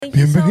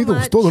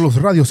Bienvenidos todos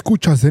los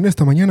radioescuchas en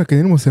esta mañana que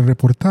tenemos que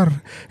reportar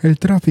el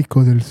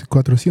tráfico del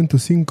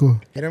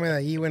 405. Mírame de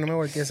ahí, güey, no me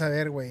voltees a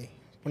ver, güey.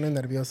 Pone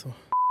nervioso.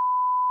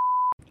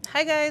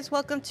 Hi guys,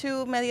 welcome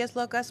to Medias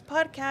Locas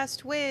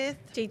podcast with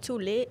J2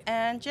 Lit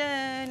and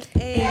Jen.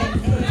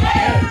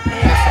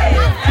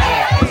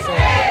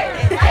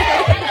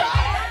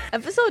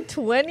 Episode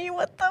 20,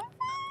 what the fuck?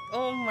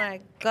 Oh my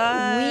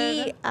god.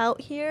 We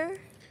out here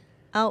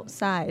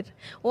outside.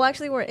 Well,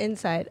 actually, we're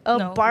inside a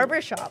No.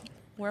 barbershop.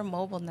 We're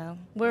mobile now.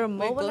 We're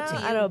mobile go now to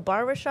at you. a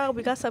barbershop.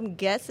 We got some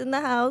guests in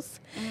the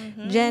house.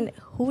 Jen,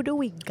 who do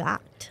we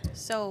got?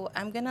 So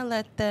I'm gonna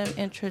let them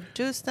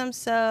introduce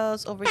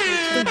themselves over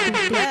here to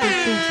my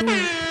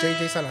left.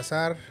 JJ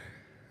Salazar.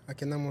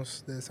 Aquí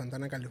andamos de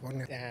Santana,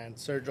 California. And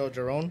Sergio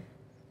Jerome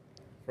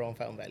from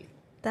Fountain Valley.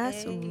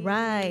 That's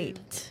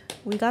right.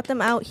 We got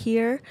them out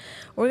here.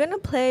 We're going to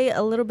play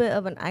a little bit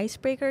of an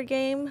icebreaker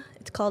game.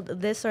 It's called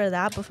This or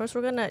That. But first,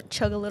 we're going to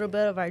chug a little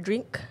bit of our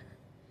drink.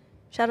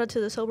 Shout out to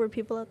the sober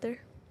people out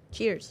there.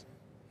 Cheers.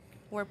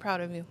 We're proud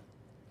of you.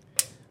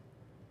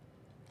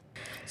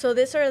 So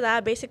this or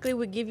that, basically,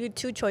 we give you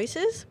two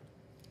choices.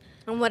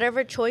 And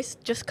whatever choice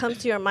just comes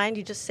to your mind,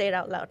 you just say it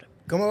out loud.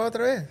 ¿Cómo va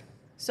otra vez?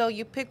 So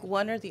you pick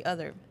one or the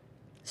other.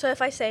 So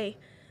if I say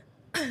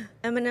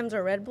M&M's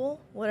or Red Bull,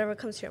 whatever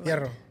comes to your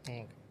mind.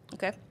 Hierro.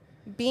 Okay.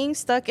 Being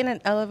stuck in an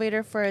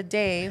elevator for a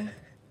day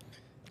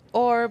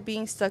or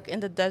being stuck in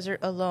the desert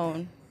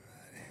alone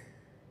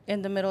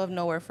in the middle of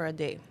nowhere for a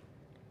day.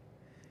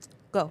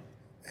 Go.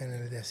 En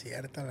el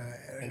desierto, la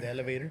verga. In the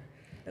elevator.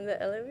 In the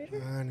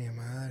elevator? Ah, ni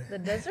madre. The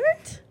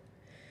desert?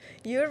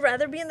 You would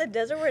rather be in the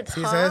desert where it's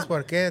Sí, hot? ¿sabes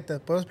por qué? ¿Te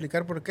puedo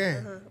explicar por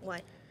qué?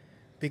 Why?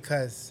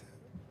 Because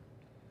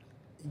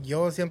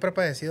yo siempre he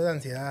padecido de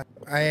ansiedad.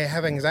 I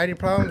have anxiety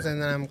problems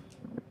and I'm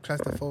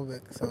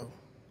claustrophobic, so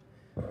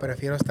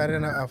prefiero estar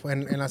en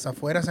las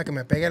afueras a que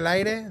me pegue el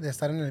aire de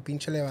estar en el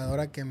pinche elevador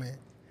a que me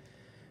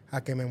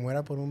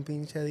muera por un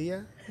pinche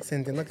día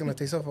sintiendo que me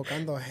estoy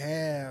sofocando.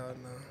 Hell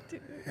no.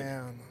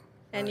 Hell no.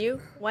 And you?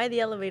 Why the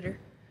elevator?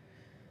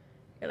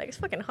 You're like, it's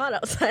fucking hot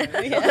outside.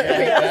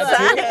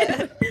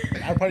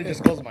 I'll probably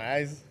just close my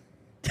eyes.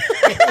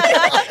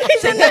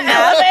 He's in the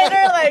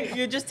elevator, like,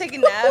 You just take a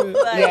nap.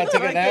 Like, Yeah, take a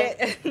fuck nap.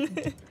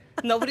 it.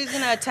 Nobody's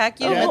gonna attack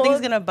you. Yeah.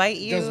 Nothing's gonna bite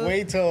you. Just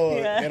wait till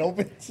it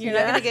opens. You're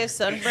not gonna get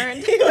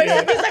sunburned. he's like,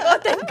 oh,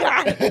 thank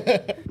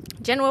God.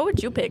 Jen, what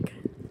would you pick?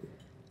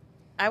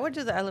 I would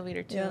do the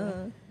elevator too.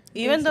 Yeah.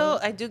 Even though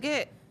I do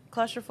get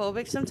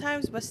claustrophobic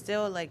sometimes, but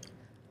still, like,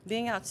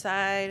 being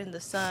outside in the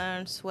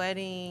sun,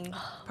 sweating,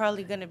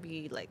 probably gonna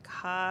be like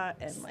hot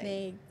and like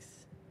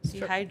Snakes.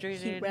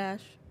 dehydrated. Heat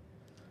rash.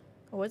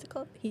 Or what's it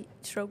called? Heat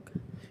stroke.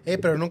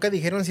 Pero nunca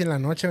dijeron si en la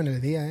noche o en el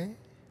día, ¿eh?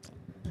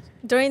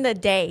 During the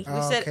day. We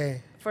Ah, said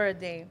ok. for a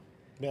day.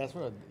 Yeah, that's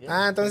what.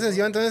 Ah, entonces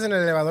yo en el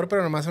elevador,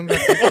 pero nomás un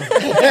ratito.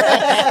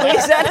 We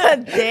said a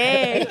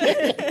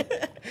day.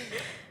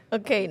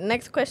 Okay,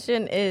 next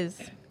question is,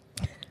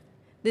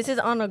 this is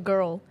on a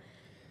girl.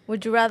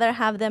 Would you rather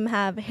have them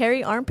have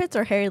hairy armpits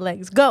or hairy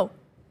legs? Go.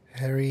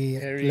 Hairy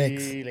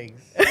legs.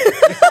 legs.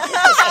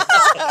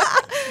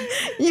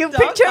 You Don't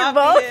picture copy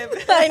both? him.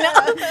 I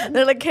know.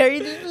 They're like hairy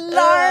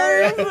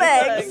large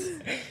legs.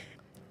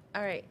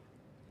 All right.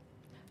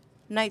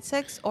 Night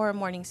sex or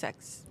morning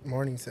sex?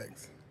 Morning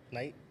sex.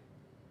 Night.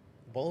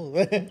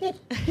 Both.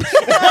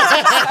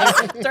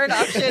 Third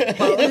option.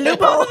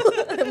 Lupo.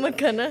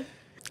 McKenna.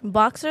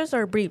 Boxers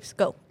or briefs?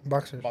 Go.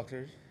 Boxers.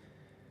 Boxers.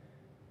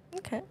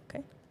 Okay.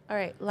 All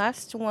right.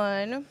 Last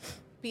one.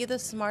 Be the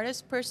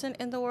smartest person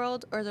in the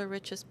world or the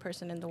richest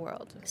person in the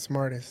world?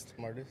 Smartest.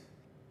 Smartest.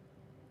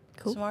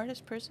 Cool.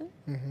 Smartest person?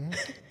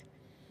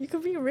 You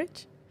could be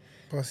rich.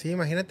 Pues sí,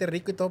 imagínate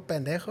rico y todo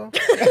pendejo.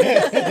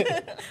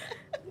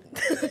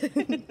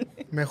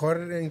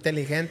 Mejor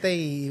inteligente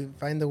y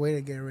find a way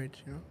to get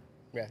rich, you know?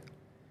 Yeah.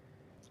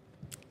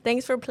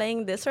 Thanks for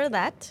playing this or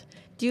that.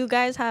 Do you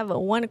guys have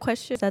one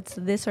question that's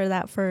this or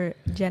that for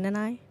Jen and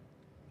I?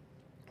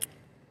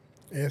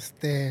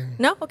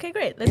 No? Okay,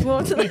 great. Let's move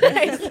on to the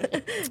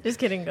next. Just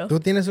kidding, go. ¿Tú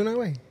tienes una,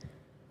 güey?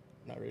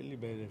 Not really,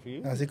 but if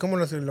you. Así como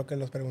lo que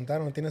los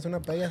preguntaron, ¿tienes una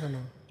payas o no?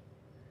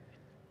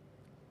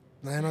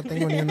 No, no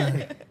tengo ni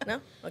una. No?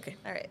 Okay.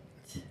 All right.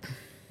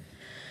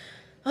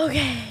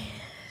 Okay.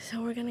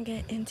 So we're going to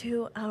get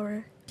into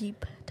our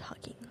deep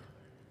talking.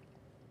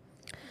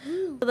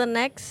 So the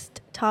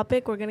next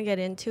topic we're going to get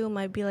into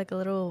might be like a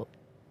little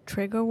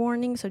trigger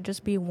warning, so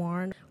just be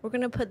warned. We're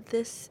going to put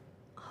this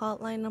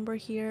hotline number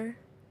here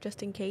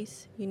just in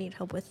case you need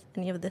help with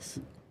any of this.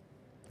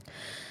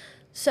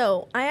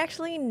 So I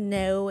actually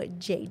know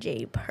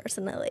JJ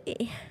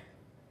personally.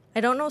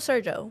 I don't know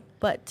Sergio,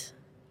 but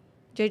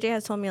JJ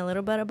has told me a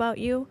little bit about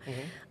you.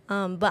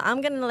 But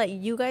I'm going to let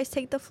you guys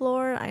take the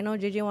floor. I know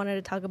JJ wanted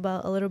to talk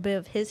about a little bit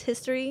of his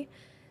history.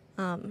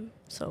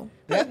 So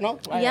Yeah, no.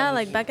 yeah,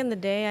 like back in the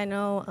day, I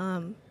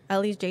know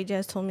at least JJ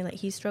has told me like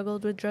he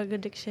struggled with drug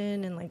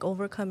addiction and like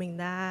overcoming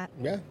that.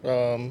 Yeah.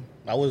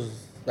 I was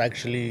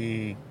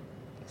actually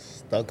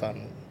stuck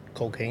on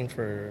cocaine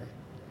for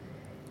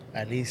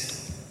at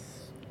least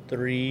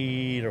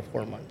 3 or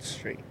 4 months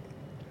straight.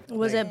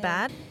 Was it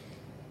bad?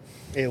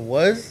 It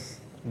was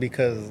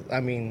because I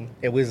mean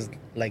it was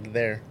like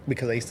there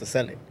because I used to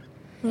sell it.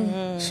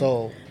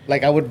 So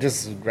like I would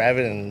just grab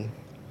it and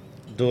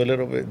do a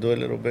little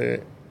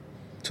bit,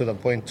 to the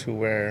point to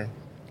where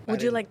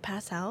Would you like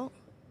pass out?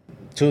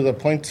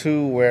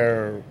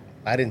 where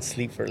I didn't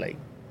sleep for like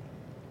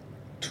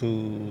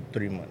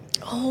 2-3 months.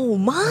 Oh,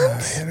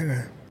 months?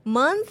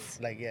 Months?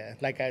 Like yeah,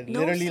 like I No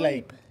literally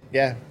sleep. like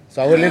yeah.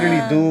 So I would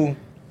literally do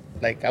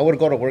like I would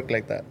go to work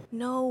like that.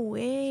 No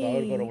way. So I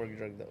would go to work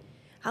drugged up.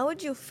 How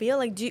would you feel?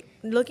 Like,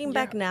 looking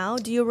back now,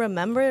 do you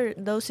remember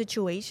those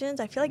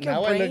situations? I feel like your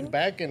Now brain. I look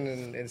back and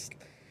then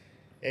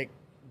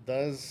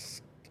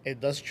it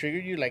does trigger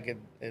you, like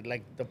it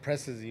like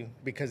depresses you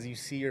because you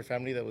see your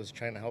family that was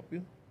trying to help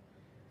you,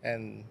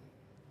 and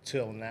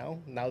till now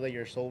that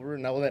you're sober,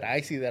 now that I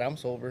see that I'm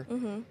sober,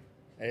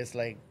 it's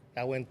like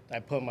I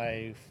put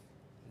my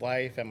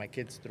wife and my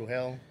kids through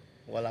hell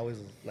while I was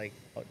like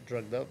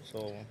drugged up.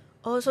 So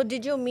Oh, so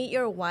did you meet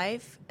your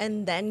wife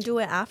and then do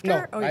it after?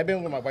 no, Or- I've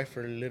been with my wife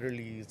for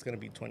literally it's gonna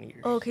be 20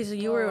 years. Oh, okay, so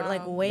you were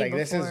like way like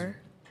this is before.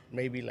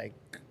 maybe like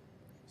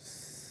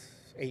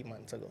 8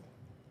 months ago.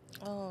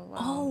 Oh, wow.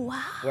 Oh,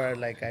 wow. Where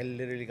like I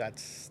literally got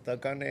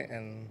stuck on it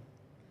and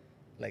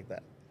like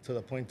that to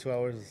the point 2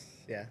 hours.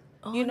 Yeah,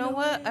 Oh, You know no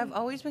what? way. I've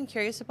always been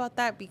curious about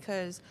that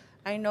because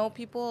I know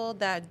people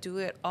that do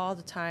it all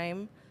the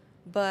time,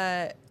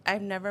 but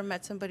I've never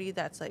met somebody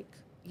that's like,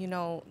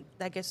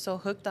 that gets so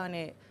hooked on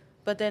it.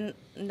 But then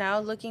now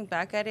looking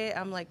back at it,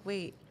 I'm like,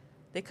 wait,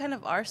 they kind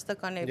of are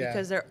stuck on it Yeah.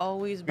 because they're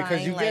always Because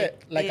buying you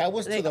get- like, I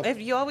was to the- if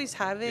you always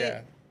have it.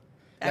 yeah.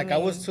 I Like I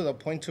was mean- to the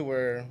point to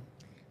where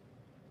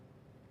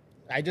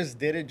I just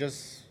did it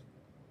just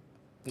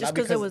not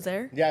 'cause it was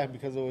there? Yeah,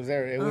 because it was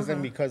there. It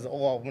wasn't because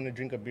I'm gonna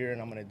drink a beer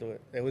and I'm gonna do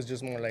it. It was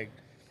just more like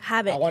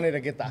Habit. I wanted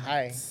to get the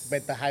high,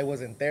 but the high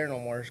wasn't there no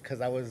more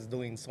because I was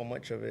doing so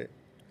much of it.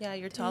 Yeah,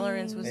 your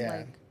tolerance was Yeah.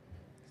 like.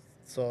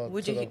 So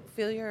Would to you the-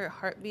 feel your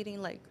heart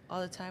beating like all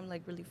the time,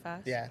 like really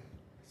fast? Yeah.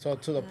 So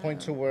to the point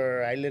to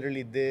where I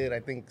literally did, I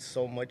think,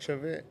 so much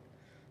of it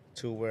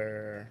to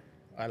where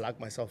I locked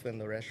myself in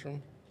the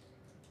restroom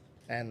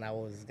and I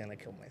was going to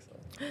kill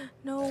myself.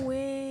 No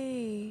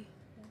way.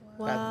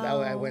 Wow.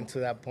 I went to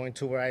that point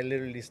to where I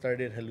literally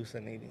started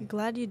hallucinating.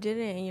 Glad you did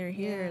it and you're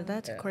here. Yeah.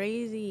 That's Yeah.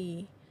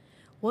 crazy.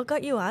 What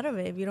got you out of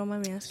it, if you don't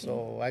mind me asking?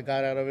 So I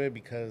got out of it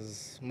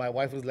because my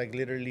wife was like,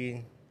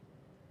 literally,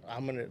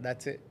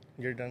 that's it.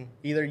 You're done.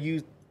 Either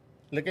you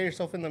look at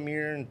yourself in the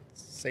mirror and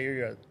say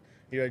you're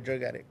a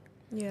drug addict.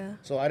 Yeah.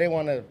 So I didn't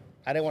want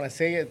to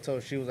say it. So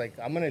she was like,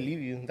 I'm going to leave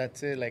you.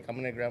 That's it. Like, I'm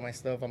going to grab my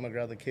stuff. I'm going to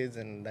grab the kids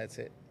and that's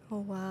it. Oh,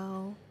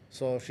 wow.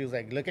 So she was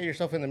like, look at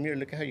yourself in the mirror.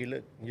 Look at how you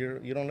look.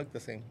 You don't look the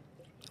same.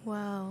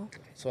 Wow.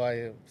 So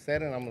I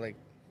said, and I'm like,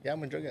 yeah,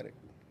 I'm a drug addict.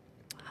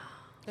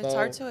 It's So-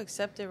 hard to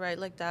accept it, right?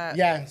 Like that.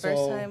 Yeah. First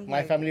So time. my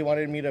like, family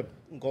wanted me to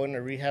go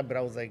into rehab, but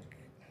I was like,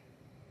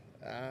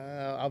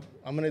 I'm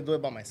going to do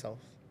it by myself.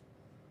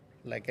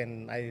 Like,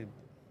 and I've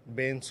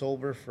been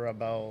sober for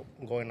about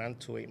going on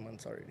to 8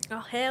 months already. Oh,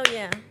 hell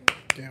yeah.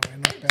 Yeah,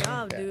 bueno, Good pero-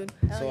 job, Yeah. dude.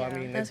 So yeah. I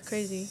mean, That's it's-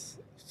 crazy.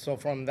 So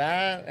from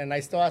that, and I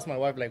still ask my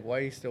wife, like, why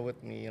are you still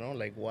with me? You know,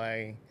 like,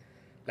 why?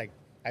 Like,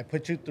 I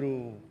put you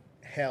through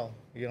hell.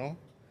 You know,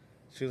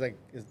 she was like,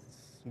 it's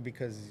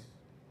because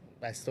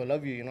I still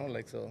love you. You know,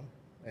 like so,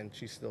 and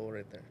she's still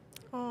right there.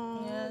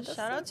 Oh, Yeah,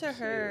 shout out to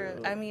her.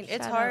 I mean,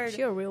 it's Shout out. hard.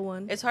 She a real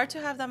one. It's hard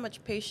to have that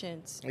much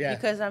patience. Yeah.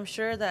 Because I'm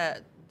sure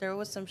that there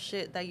was some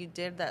shit that you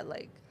did that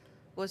like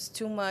was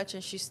too much,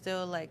 and she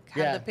still like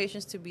had Yeah. the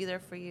patience to be there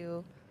for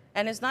you.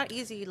 And it's not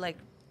easy, like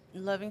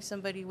loving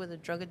somebody with a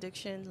drug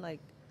addiction. Like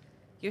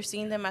you're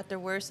seeing them at their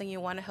worst, and you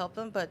want to help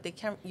them, but they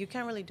can't. You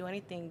can't really do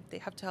anything. They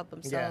have to help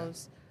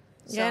themselves.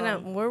 Yeah, So-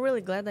 and we're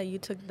really glad that you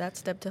took that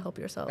step to help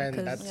yourself. And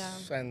 'cause-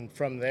 that's and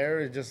from there,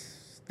 it just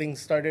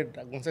things started.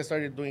 Once I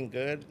started doing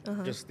good,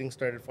 just things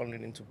started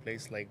falling into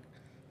place. Like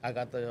I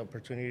got the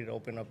opportunity to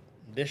open up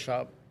this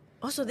shop.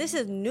 oh, so this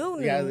is new.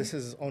 Yeah, this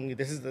is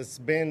it's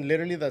been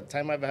literally the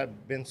time I've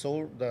been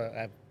sober.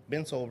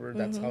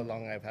 That's how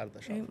long I've had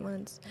the shop. 8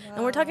 months.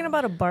 And we're talking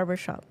about a barber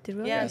shop. Did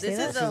we Yeah, already say this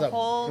that? is This is a a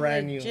whole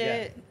brand new-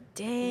 legit,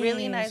 Dang.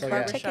 really nice So, yeah.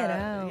 barbershop. Check it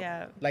out.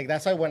 Yeah. Like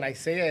that's why when I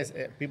say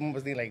it, people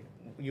must think like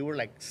you were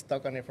like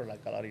stuck on it for like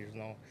a lot of years.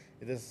 No,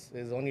 this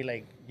is only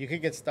like you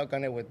could get stuck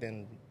on it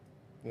within,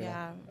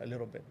 Yeah. a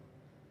little bit.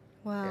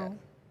 Wow. Yeah.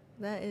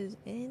 That is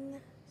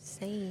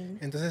insane.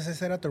 Entonces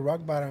ese era tu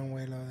rock bottom,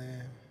 güey,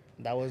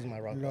 That was my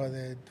rock. lo bottom.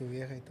 de tu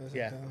vieja y todo eso.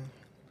 Yeah. todo.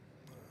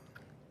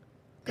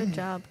 Good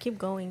job. Keep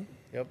going.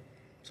 Yep.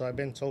 So I've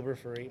been sober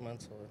for 8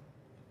 months. So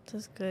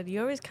That's good.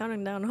 You're always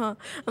counting down, huh?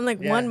 I'm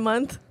like, Yeah. 1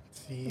 month.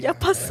 Sí, Ya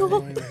pasó.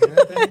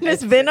 imagínate. And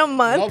it's been a no,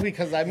 month.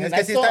 because I mean, Es que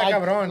I sí still está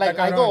cabrón, like está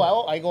I go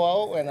cabrón.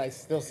 out, and I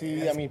still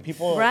see. I mean,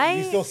 people. Right?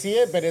 You still see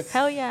it, but it's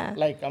Hell yeah.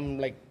 Like I'm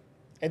like,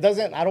 it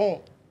doesn't. I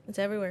don't. It's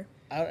everywhere.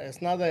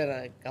 It's not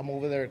that I'm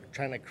over there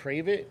trying to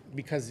crave it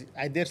because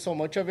I did so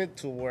much of it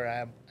to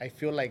where I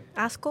feel like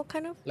Asco,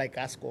 kind of?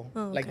 asco,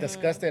 Oh, like okay.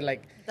 disgusted,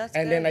 like, That's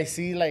and then good. I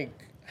see like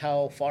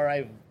how far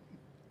I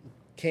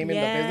came in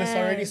the business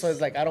already. So Yes.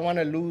 it's like I don't want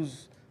to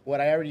lose what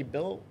I already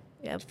built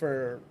Yep.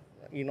 for,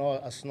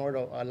 a snort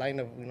of a line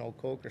of,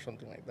 coke or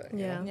something like that. you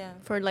Yeah. know? Yeah.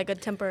 For like a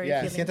temporary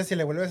Yeah. feeling. Sientes si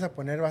le vuelves a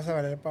poner vas a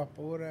valer pa'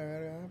 pura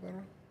verga,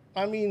 perro.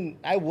 I mean,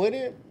 I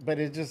wouldn't, but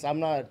it's just I'm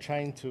not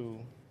trying to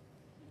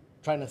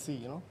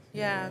see,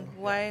 Yeah.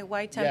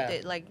 Why tempt Yeah.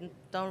 it? Like,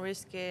 don't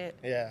risk it.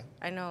 Yeah.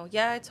 I know.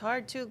 Yeah, it's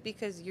hard too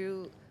because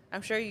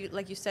I'm sure you,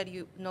 like you said,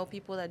 you know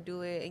people that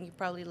do it and you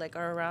probably like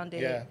are around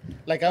it. Yeah.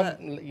 Like But-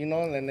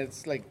 and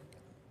it's like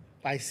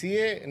I see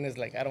it and it's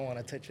like I don't want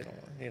to touch it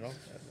anymore,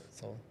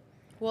 So.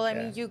 Well, I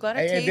Yeah. mean, you got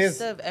a It taste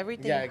is- of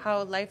everything, yeah.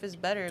 how life is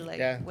better, like,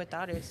 Yeah.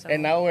 without it. So.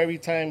 And now every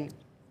time,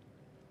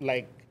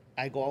 like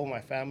I go out with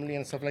my family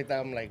and stuff like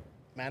that, I'm like,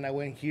 man, I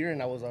went here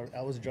and I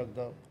was drugged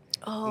up.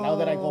 Oh. Now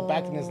that I go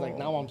back and it's like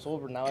now I'm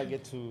sober. Now I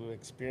get to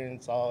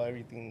experience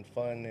everything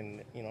fun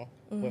and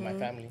with my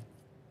family.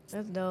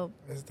 That's dope.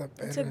 Está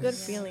It's a perro. good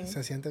feeling.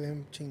 Se siente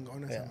bien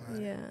chingona esa Yeah.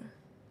 madre.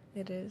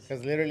 Yeah, it is.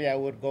 Because literally I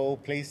would go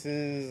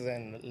places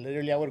and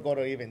literally I would go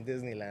to even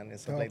Disneyland and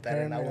stuff Oh, like that.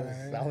 And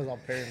paranoid. I was all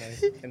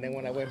paranoid. And then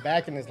when I went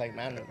back and it's like,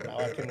 man, now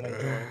I can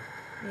enjoy.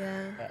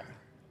 Yeah. Yeah.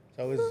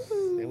 So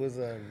it was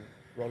a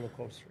roller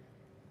coaster.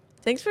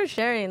 Thanks for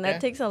sharing. That Yeah.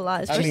 takes a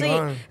lot, I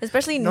mean,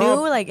 especially no,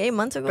 new like 8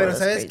 months ago. Pero That's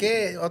 ¿sabes crazy.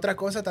 qué? Otra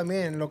cosa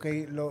también, lo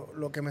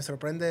que me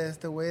sorprende de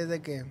este güey es de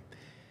que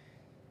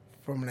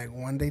from like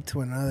one day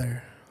to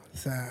another, o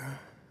sea,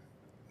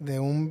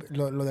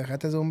 lo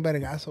dejaste de un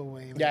vergazo,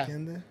 güey, ¿me Yeah.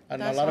 entiendes?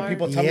 And a That's lot of hard.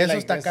 people Y tell me eso like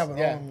está this, cabrón,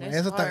 yeah. güey, It's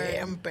eso está hard.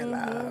 bien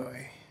pelado,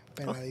 güey,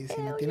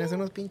 peladísimo. Tienes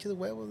unos pinches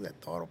huevos de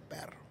toro,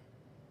 perro.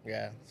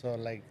 Yeah. So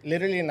like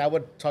literally, and I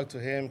would talk to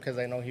him because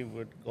I know he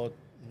would go.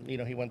 He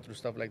went through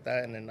stuff like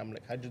that, and then I'm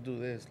like, "How'd you do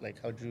this? Like,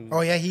 how'd you?"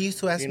 Oh, yeah, he used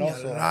to ask You me know, a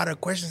so- lot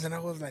of questions, and I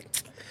was like...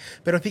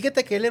 Pero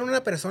fíjate que él era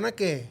una persona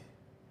que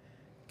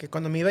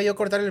cuando me iba yo a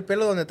cortar el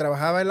pelo donde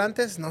trabajaba él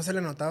antes, no se le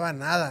notaba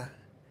nada.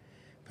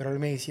 Pero él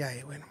me decía,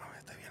 güey, no mames,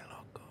 está bien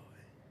loco,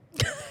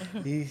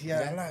 güey. Y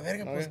decía, a la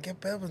verga, pues, Ok. ¿qué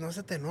pedo? Pues no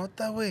se te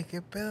nota, güey,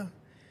 ¿qué pedo?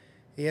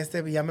 Y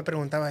ya me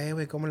preguntaba,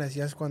 güey, ¿cómo le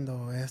hacías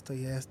cuando esto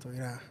y esto?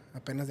 Mira,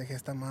 apenas dejé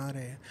esta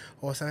madre.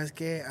 O, ¿sabes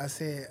qué?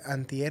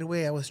 Antier,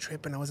 güey, I was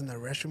tripping, I was in the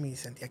restroom y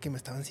sentía que me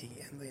estaban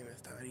siguiendo y me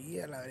estaba... Y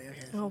a la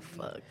verga. Oh,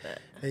 fuck that.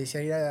 Le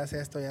decía, mira, hace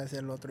esto y hace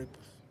el otro. Y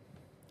pues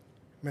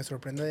me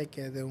sorprende de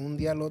que de un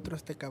día al otro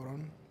este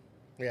cabrón.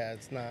 Yeah,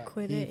 it's not.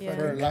 Quit he it, yeah.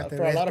 fucking got the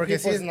For a rest. lot of Porque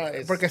people, sí, it's not-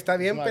 it's- porque está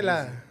bien it's not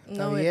pelada. Está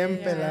No, it bien is.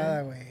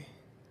 pelada, güey.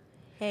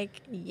 Heck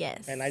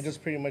yes. And I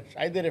just pretty much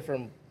I did it for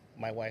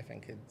my wife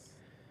and kids.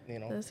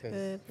 That's 'cause-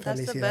 good.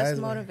 That's the Felicidades, best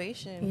güey.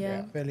 motivation.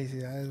 Yeah.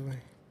 Felicidades, güey.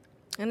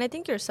 And I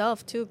think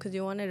yourself too, because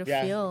you wanted to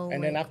Yeah. feel.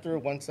 And then like- after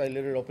once I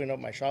literally opened up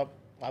my shop,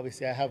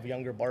 obviously I have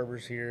younger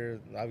barbers here.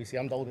 Obviously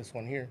I'm the oldest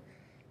one here.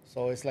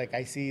 So it's like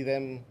I see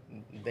them,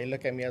 they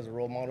look at me as a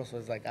role model. So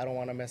it's like I don't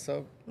want to mess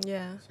up.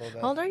 Yeah. So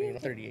that, How old are you?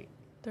 38.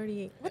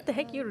 38. What the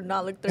heck? You do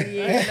not look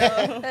 38.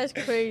 That's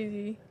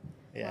crazy.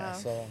 Yeah. Wow.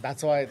 So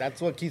that's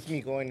what keeps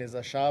me going is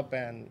the shop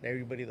and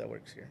everybody that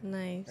works here.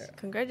 Nice. Yeah.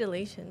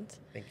 Congratulations.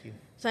 Thank you.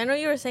 So I know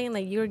you were saying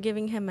like you were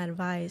giving him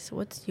advice.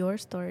 What's your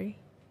story?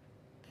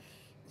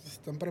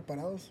 ¿Están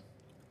preparados?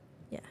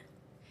 Yeah.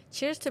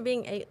 Cheers to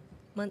being 8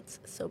 months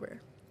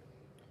sober.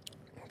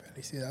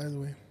 Felicidades,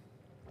 güey.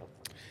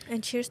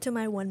 And cheers to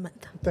my 1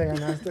 month. Te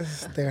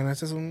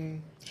ganaste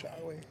un shot,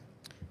 güey.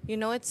 You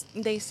know,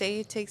 they say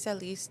it takes at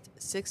least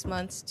 6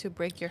 months to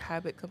break your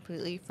habit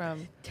completely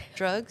from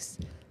drugs.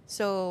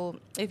 So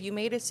if you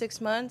made it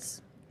 6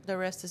 months, the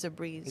rest is a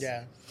breeze.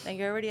 Yeah. And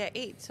you're already at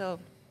 8, so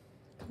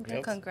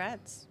Yep.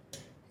 congrats.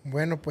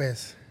 Bueno,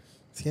 pues,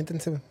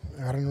 siéntense,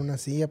 agarren una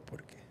silla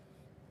porque...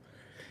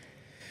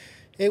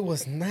 It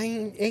was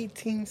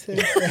 9:18.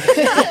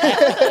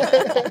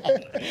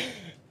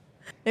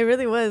 It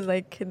really was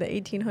like the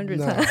 1800s.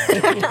 No,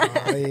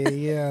 Huh?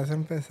 ya, se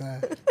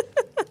empezar.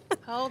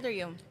 How old are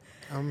you?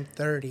 I'm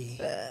 30.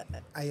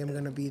 I am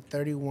going to be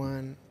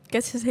 31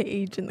 Guess his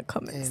age in the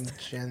comments. in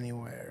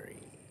January.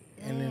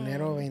 En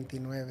enero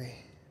 29.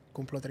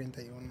 Cumplo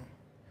 31.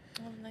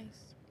 Oh,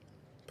 nice.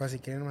 Para si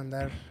quieren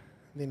mandar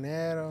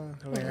dinero,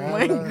 Oh my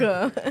regalos.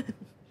 god.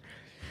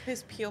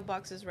 His P.O.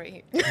 box is right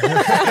here.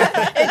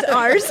 It's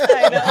ours.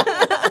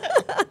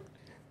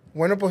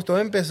 Bueno, pues todo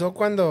empezó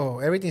cuando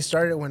everything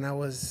started when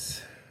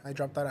I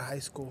dropped out of high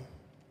school.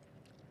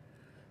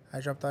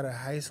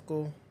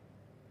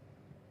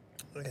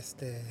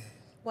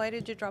 Why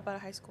did you drop out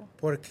of high school?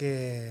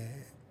 Porque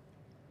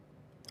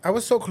I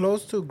was so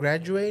close to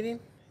graduating.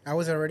 I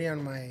was already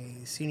on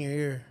my senior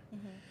year.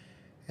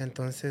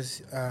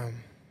 Entonces,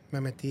 me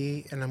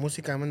metí en la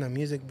música. I'm in the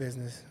music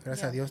business.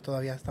 Gracias a Yeah. Dios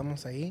todavía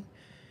estamos ahí.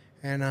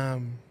 And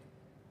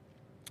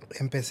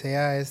empecé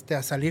a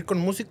salir con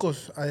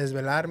músicos, a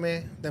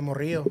desvelarme de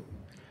morrillo.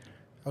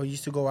 I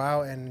used to go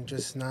out and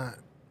just not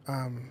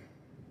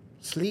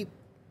sleep.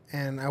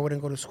 And I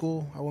wouldn't go to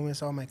school. I would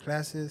miss all my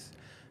classes.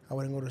 I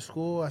wouldn't go to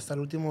school. Hasta el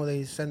último,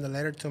 they sent a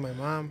letter to my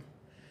mom.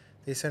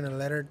 They sent a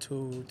letter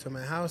to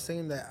my house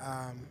saying that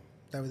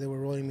they were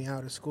rolling me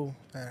out of school,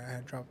 that I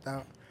had dropped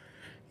out.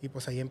 Y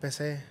pues ahí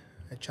empecé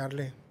a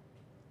echarle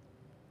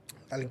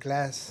al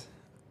glass.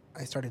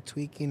 I started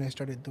tweaking. I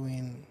started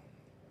doing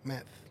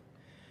meth.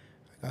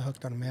 I Got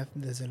hooked on meth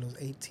desde los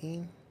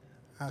 18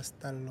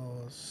 hasta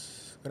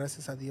los...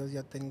 Gracias a Dios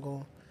ya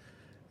tengo...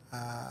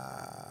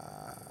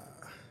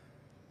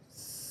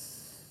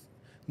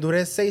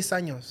 duré 6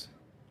 años.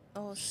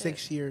 Oh, shit.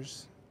 6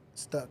 years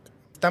stuck.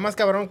 Está más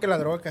cabrón que la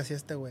droga que hacía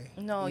este güey.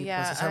 No, y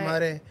yeah, pues esa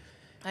madre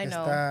I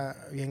know. está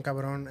bien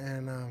cabrón.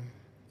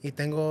 Y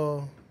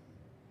tengo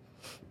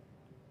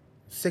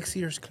 6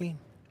 years clean.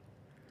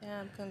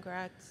 Damn,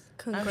 congrats.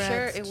 Congrats. I'm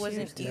sure it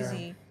wasn't Cheers.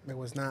 easy. It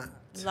was not.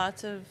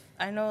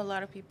 I know a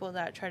lot of people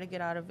that try to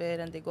get out of it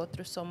and they go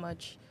through so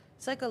much.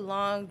 It's like a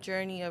long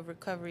journey of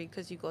recovery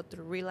because you go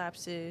through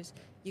relapses,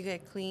 you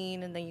get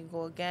clean, and then you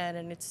go again.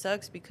 And it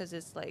sucks because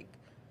it's like,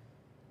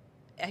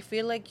 I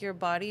feel like your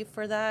body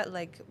for that,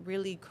 like,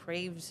 really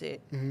craves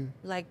it. Mm-hmm.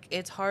 Like,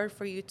 it's hard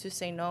for you to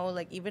say no.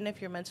 Like, even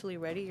if you're mentally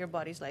ready, your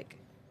body's like,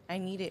 I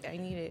need it, I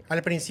need it.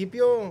 Al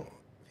principio,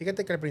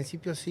 fíjate que al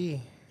principio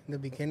sí. In the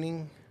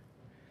beginning,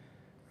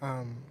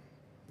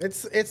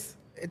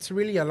 it's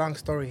really a long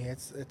story.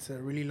 It's a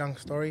really long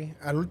story.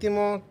 Al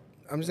último,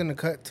 I'm just gonna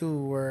cut to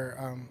where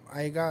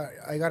I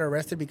got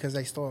arrested because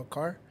I stole a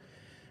car.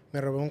 Me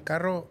robé un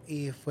carro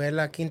y fue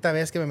la quinta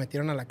vez que me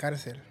metieron a la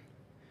cárcel.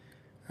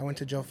 I went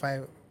to jail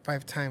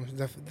five times.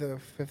 The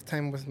fifth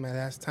time was my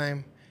last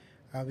time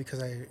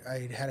because I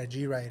had a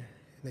G ride.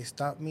 They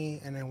stopped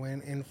me and I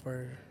went in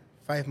for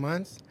 5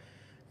 months,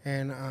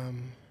 and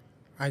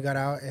I got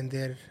out and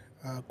did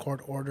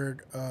court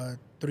ordered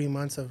 3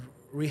 months of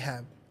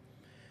rehab.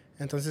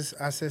 Entonces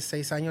hace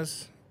 6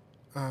 años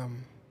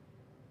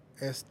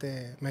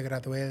me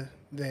gradué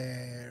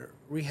de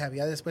rehab.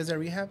 Ya después de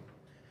rehab,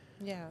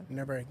 Yeah.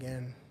 never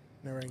again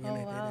Oh, I did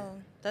it. wow.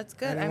 That's I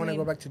good. didn't I want to mean,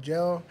 go back to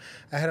jail.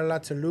 I had a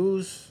lot to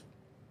lose.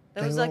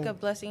 that was like Tengo- a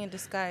blessing in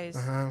disguise,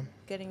 Ajá.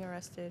 getting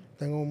arrested.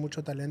 Tengo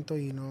mucho talento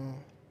y no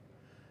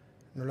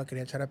lo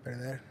quería echar a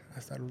perder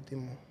hasta el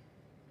último.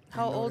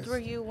 How I old noticed. were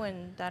you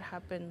when that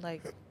happened?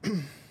 Like,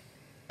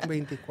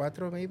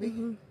 24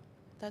 maybe?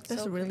 that's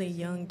That's so really crazy.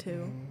 young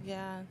too.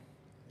 Yeah.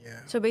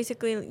 Yeah. So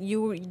basically,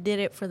 you did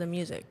it for the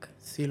music.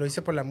 Sí, lo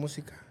hice por la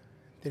música.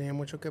 Tenía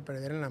mucho que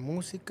perder en la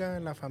música,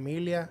 en la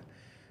familia.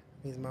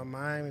 Mis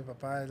mamá y mi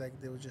papá, like,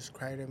 they would just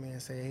cry to me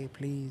and say, hey,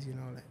 please,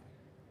 like,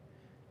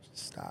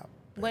 just stop.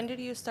 When did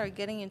you start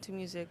getting into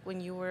music?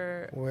 When you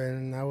were...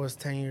 When I was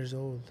 10 years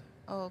old.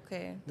 Oh,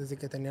 okay. Desde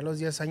que tenía los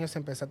 10 años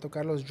empecé a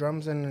tocar los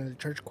drums en el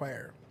church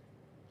choir.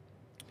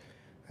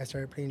 I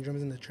started playing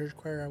drums in the church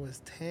choir. I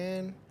was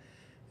 10.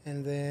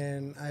 And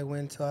then I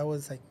went till I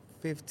was like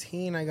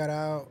 15. I got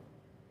out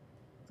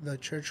the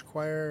church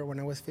choir when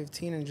I was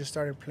 15 and just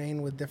started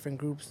playing with different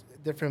groups,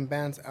 different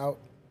bands out.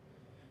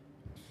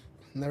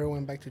 Never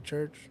went back to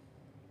church.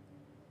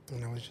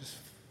 And I was just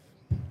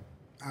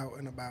out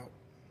and about.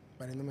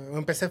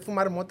 Empecé a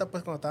fumar mota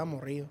pues cuando estaba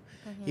morrido.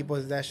 Y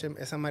pues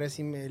esa madre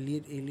sí me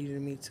leaded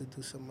me to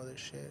do some other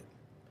shit.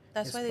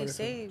 That's It's why they por eso.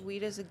 say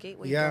weed is a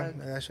gateway Yeah,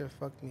 drug. that shit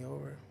fucked me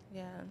over.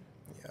 Yeah.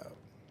 Yeah.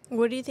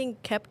 What do you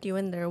think kept you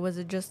in there? Was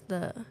it just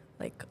the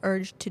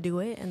urge to do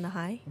it and the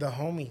high? The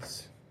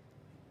homies.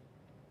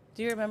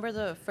 Do you remember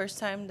the first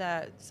time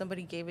that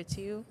somebody gave it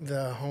to you?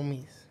 The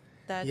homies.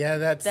 That Yeah,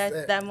 that's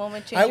that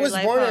moment changed I your was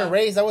life. born huh? and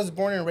raised. I was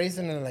born and raised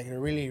in a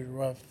really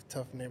rough,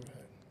 tough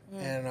neighborhood,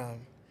 and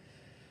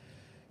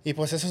y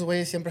pues esos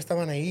güeyes siempre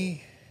estaban ahí,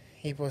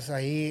 y pues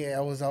ahí I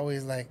was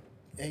always like,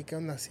 hey, ¿qué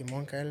onda,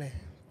 Simón? Cáele,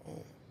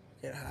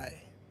 get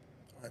high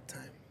all the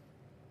time.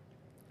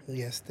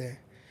 Y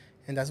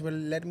and that's what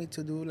led me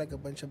to do like a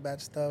bunch of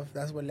bad stuff.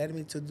 That's what led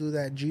me to do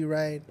that G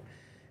ride,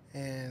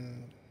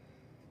 and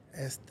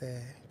pues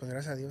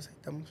gracias a Dios ahí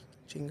estamos,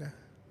 chinga,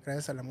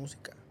 gracias a la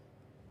música.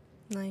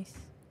 Nice.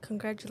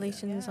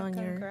 Congratulations Yeah, on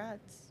your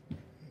congrats.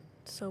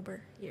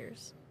 sober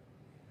years.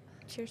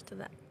 Cheers to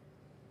that.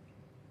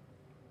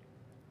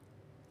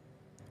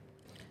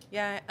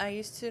 Yeah, I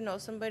used to know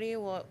somebody,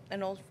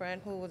 an old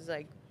friend who was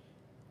like,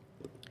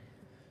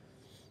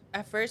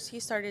 at first he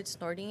started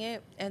snorting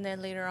it, and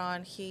then later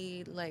on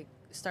he like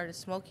started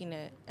smoking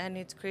it, and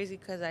it's crazy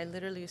because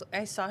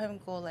I saw him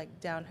go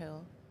like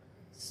downhill,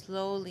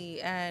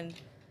 slowly, and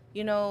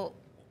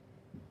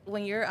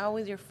when you're out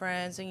with your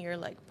friends and you're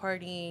like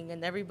partying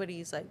and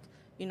everybody's like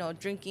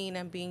drinking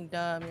and being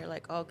dumb, you're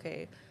like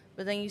okay,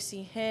 but then you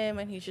see him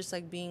and he's just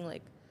like being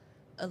like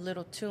a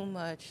little too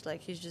much,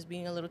 like he's just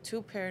being a little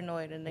too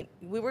paranoid, and like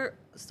we were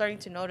starting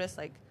to notice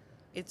like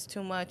it's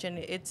too much, and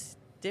it's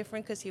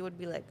different because he would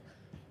be like,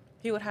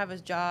 he would have his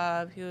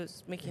job, he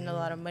was making a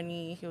lot of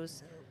money, he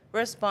was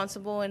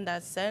responsible in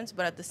that sense,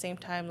 but at the same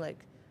time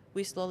like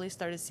we slowly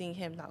started seeing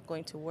him not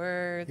going to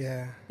work,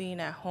 Yeah.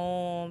 being at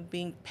home,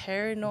 being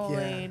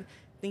paranoid,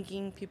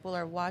 thinking people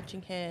are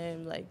watching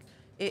him, like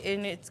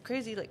and it's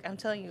crazy, like I'm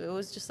telling you, it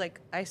was just like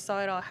I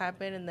saw it all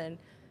happen, and then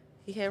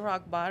he hit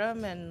rock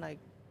bottom, and like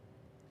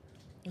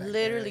Back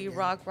literally there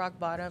again. rock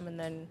bottom, and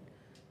then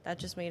that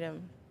just made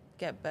him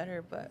get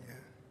better. But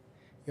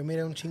Yo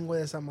miré un chingo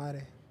de esa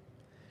madre.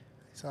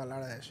 I saw a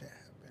lot of that shit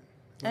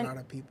happen. A lot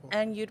of people.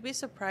 and you'd be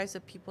surprised the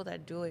people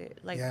that do it,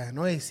 like Yeah,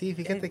 no, y sí,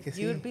 fíjate que sí.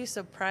 you'd be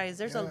surprised.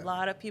 There's a Yeah.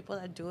 lot of people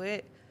that do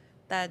it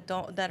that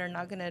are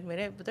not gonna admit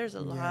it, but there's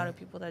a lot Yeah. of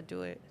people that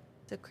do it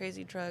the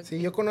crazy drug. Sí,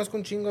 yo conozco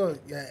un chingo.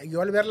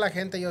 Yo al ver la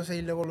gente, yo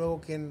sé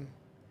luego quién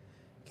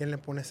le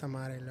pone esa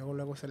madre.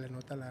 Luego se le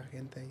nota a la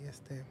gente.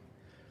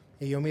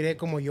 Y yo miré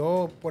como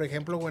yo, por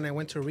ejemplo, when I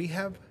went to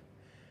rehab,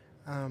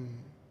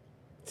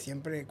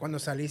 siempre, cuando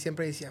salí,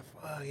 siempre decía,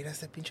 fuck, mira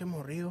este pinche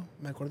morrillo.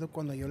 Me acuerdo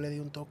cuando yo le di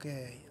un toque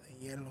de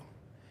hielo.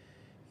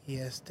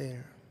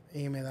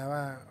 Y me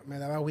daba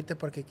agüite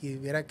porque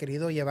hubiera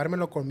querido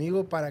llevármelo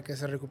conmigo para que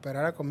se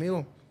recuperara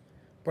conmigo.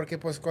 Porque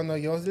pues cuando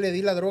yo le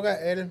di la droga,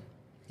 he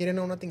didn't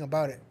know nothing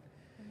about it.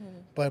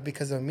 But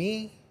because of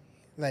me,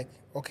 like,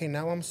 okay,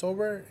 now I'm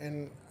sober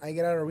and I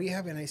get out of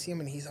rehab and I see him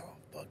and he's all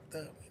fucked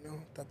up, you know.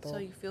 Está todo. So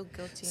you feel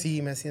guilty.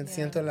 Sí, me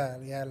siento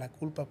la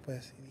culpa,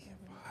 pues. Y dije,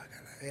 fuck,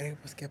 a la verga,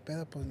 pues qué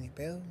pedo, pues ni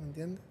pedo, ¿me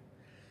entiendes?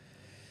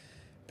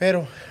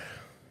 Pero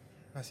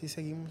así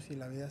seguimos y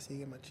la vida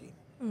sigue machín.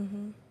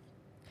 Mm-hmm.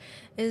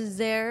 Is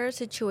there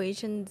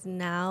situations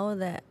now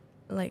that,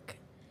 like,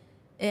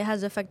 it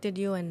has affected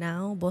you and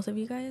now, both of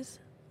you guys?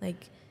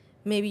 Like,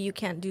 maybe you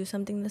can't do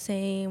something the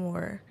same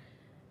or,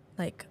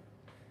 like,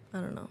 I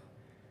don't know.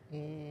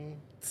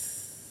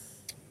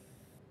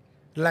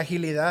 La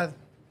agilidad.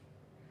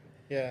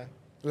 Yeah.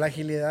 La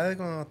agilidad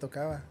cuando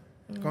tocaba.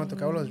 Cuando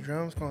tocaba los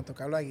drums, cuando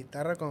tocaba la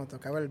guitarra, cuando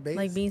tocaba el bass.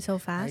 Like being so I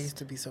fast? used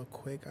to be so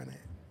quick on it.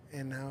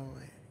 And now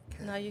I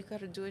can't. Now you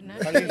gotta do it Now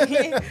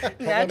naturally.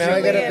 I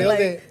gotta build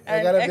it.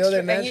 I gotta build it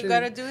And naturally. you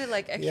gotta do it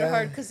like extra Yeah.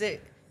 hard because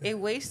it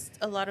wastes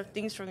a lot of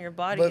things from your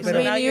body. But- So but-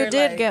 I now mean, you you're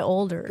did like, get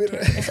older. too.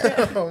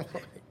 Oh my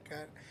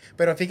God.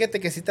 Pero fíjate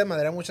que sí te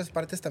madera muchas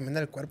partes también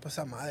del cuerpo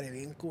esa madre,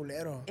 bien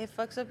culero. it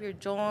fucks up your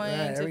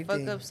joints. It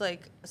everything. fucks up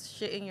like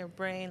shit in your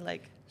brain.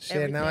 Like Shit,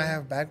 everything. now I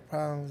have back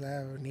problems, I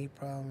have knee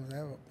problems, I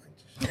have a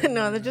bunch of shit.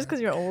 No, that's just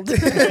because you're old.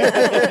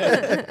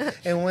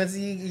 And once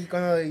y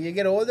cuando you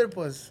get older,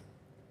 pues,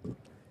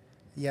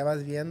 ya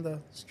vas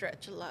viendo.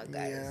 Stretch a lot,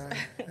 guys.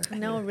 Yeah.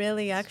 No,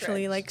 really,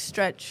 actually, like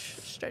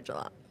stretch a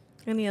lot.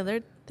 Any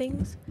other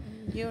things?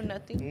 You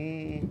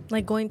nothing.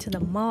 Like going to the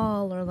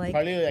mall or like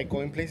Probably like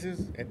going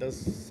places. It does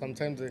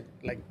sometimes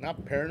like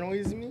not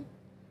paranoids me,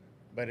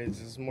 but it's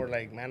just more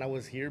like, man, I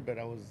was here, but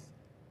I was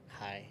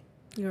high.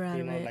 you're out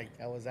You of know, it. like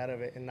I was out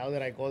of it. And now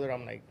that I go there,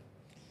 I'm like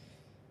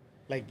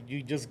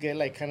you just get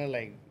like kind of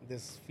like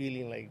this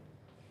feeling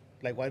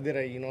like why did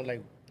I, you know,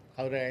 like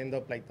how did I end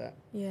up like that?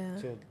 Yeah.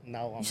 So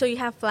now I'm So you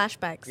have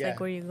flashbacks, Yeah. like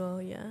where you go,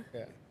 yeah.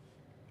 yeah,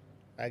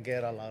 I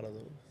get a lot of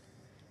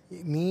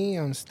those. Me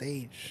on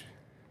stage.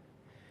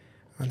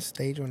 On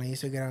stage, when I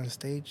used to get on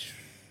stage,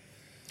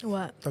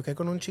 What? toqué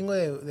con un chingo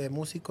de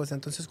músicos.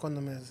 Entonces,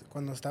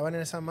 cuando estaba en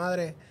esa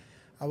madre,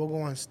 I would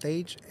go on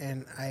stage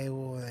and I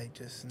would like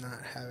just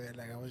not have it.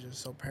 Like I was just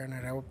so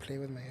paranoid. I would play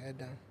with my head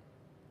down.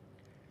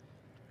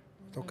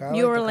 Tocaba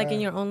You y were like tocaba.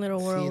 in your own little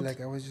Sí, world.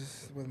 like I was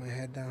just with my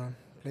head down.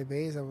 Play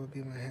bass, I would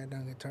be my head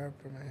down. Guitar,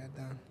 put my head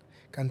down.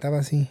 Cantaba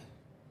así.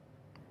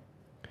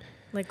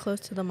 Like close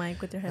to the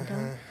mic with your head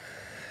down.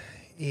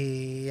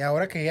 Y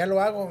ahora que ya lo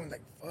hago, I'm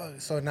like, fuck.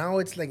 So now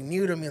it's like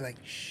new to me, like,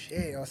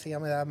 shit. O sea, ya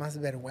me da más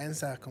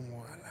vergüenza,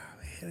 como a la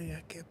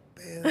verga, qué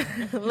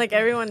pedo. Like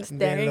everyone's De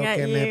staring lo at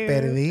que you. me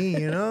perdí,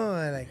 you know?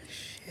 Like,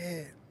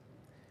 shit.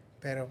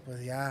 Pero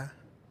pues ya,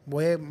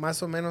 voy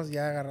más o menos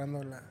ya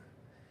agarrando la...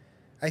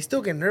 I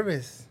still get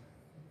nervous.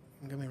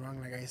 Don't get me wrong,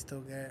 like, I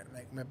still get...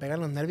 Like, me pegan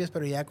los nervios,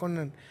 pero ya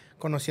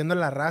conociendo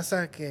la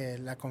raza, que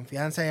la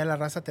confianza, ya la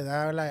raza te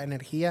da la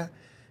energía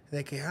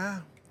de que,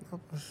 no,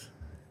 pues...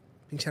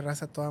 Pinche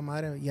raza toda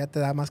madre, ya te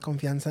da más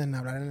confianza en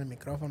hablar en el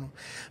micrófono.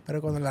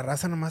 Pero cuando la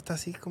raza nomás está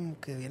así como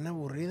que bien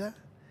aburrida,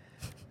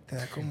 te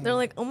da como... They're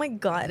like, oh my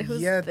God, who's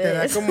Yeah,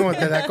 this?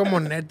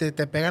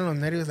 te pegan los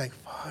nervios, like,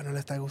 fuck, no le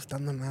está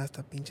gustando nada a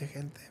esta pinche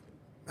gente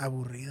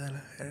aburrida,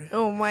 la verga.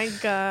 Oh my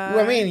God.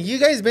 Well, I mean, you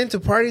guys been to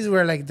parties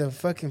where like the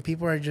fucking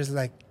people are just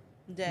like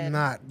Dead.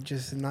 not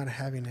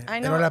having it.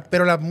 I Pero know.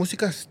 pero la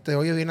música te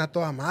oye bien a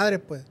toda madre,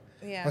 pues.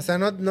 Yeah. O sea,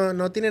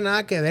 no tiene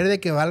nada que ver de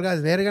que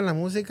valgas verga en la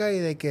música y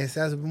de que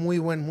seas muy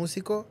buen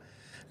músico.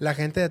 La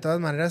gente de todas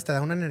maneras te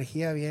da una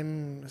energía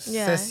bien...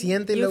 Yeah. Se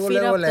siente y You luego feed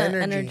luego up la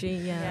the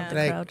energy. yeah, the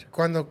Like,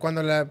 crowd.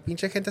 cuando la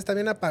pinche gente está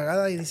bien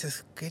apagada y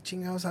dices, ¿qué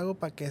chingados hago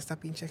para que esta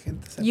pinche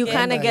gente se You Yeah,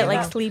 kind of prenda, get you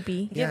like know?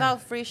 sleepy. Give Yeah.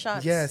 out free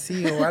shots. Yeah,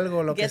 sí, o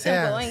algo, lo que Get them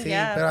sea. going, Sí,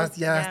 yeah, pero pues,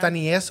 ya yeah. hasta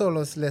ni eso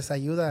les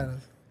ayuda.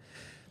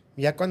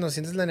 Ya cuando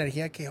sientes la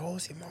energía que,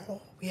 Simón,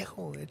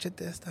 viejo,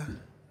 échate esta.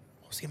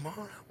 Simón,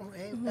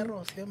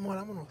 perro, Simón,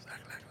 vámonos.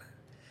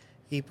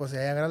 Y pues ya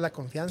agarras la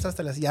confianza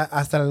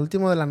hasta el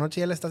último de la noche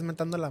ya le estás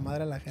mentando la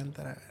madre a la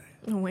gente.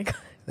 Oh my God.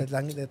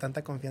 De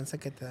tanta confianza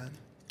que te dan.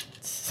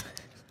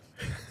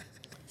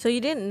 So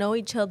you didn't know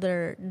each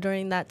other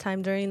during the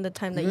time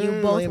that you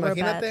No, both were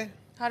imagínate. bad.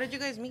 How did you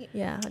guys meet?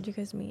 Yeah, how'd you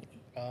guys meet?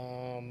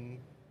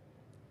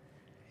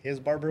 His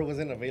barber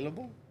wasn't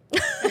available.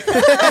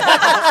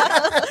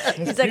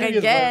 He's like, I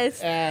Previous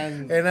guess.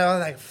 And And I was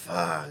like,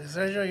 fuck,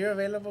 Sergio, you're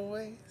available,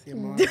 güey?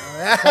 Simón. so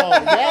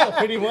yeah,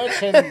 pretty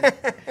much. And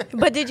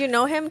But did you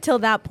know him till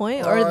that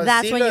point, or Oh,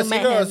 that's sí when you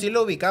met him? Sí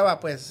lo ubicaba,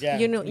 pues. Yeah.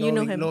 You knew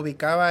him. Lo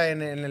ubicaba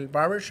en el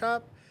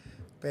barbershop,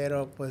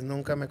 pero pues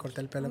nunca me corté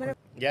el pelo.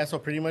 yeah, so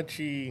pretty much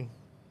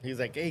he's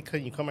like, hey,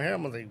 can you come here?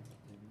 I'm like,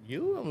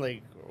 you? I'm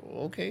like,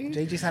 okay.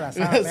 JG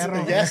Salazar,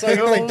 perro. Yeah, so I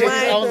was like, Oh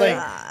my I was like,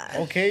 God.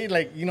 okay,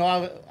 like, you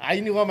know, I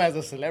knew him as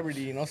a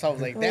celebrity, you know, so I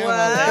was like, damn, Wow.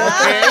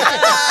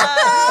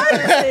 I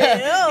was like, okay.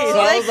 So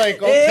I was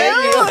like, okay,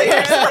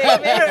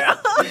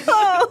 you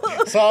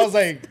know. So I was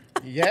like,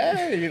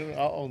 yeah, you know,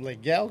 I was like,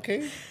 yeah,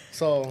 okay.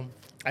 So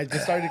I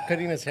just started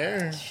cutting his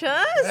hair.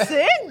 Just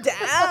sit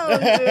down,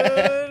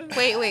 dude.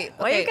 Wait.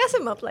 Why you Okay. gas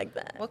him up like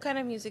that? What kind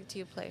of music do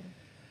you play?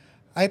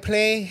 I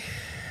play,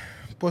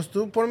 pues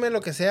tú ponme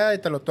lo que sea y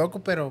te lo toco,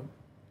 pero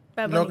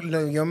Bad lo-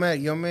 Bunny.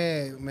 yo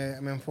me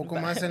enfoco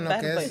más en lo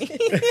que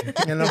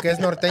es en lo que es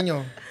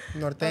norteño,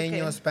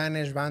 Okay.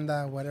 Spanish,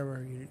 banda,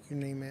 whatever you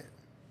name it.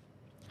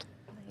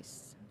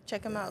 Nice.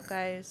 Check him out,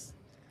 guys.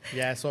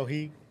 Yeah, so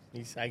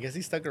I guess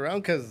he stuck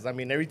around because, I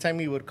mean, every time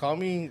he would call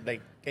me,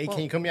 like, hey, can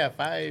you come here at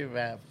 5,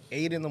 at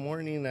 8 in the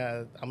morning?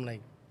 I'm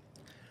like,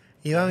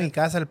 Iba a mi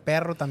casa el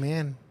perro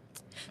también.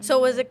 So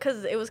was it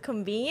because it was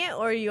convenient,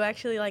 or you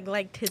actually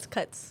liked his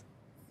cuts?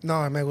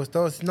 No, me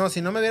gustó. No,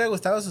 si no me hubiera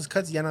gustado sus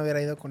cuts, ya no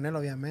hubiera ido con él,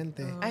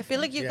 obviamente. I feel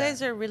like you Yeah.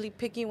 guys are really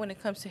picky when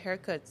it comes to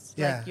haircuts.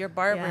 Yeah. Like your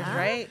barbers, Yeah.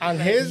 right? on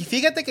Y his,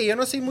 fíjate que yo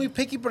no soy muy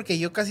picky porque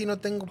yo casi no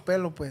tengo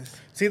pelo, pues.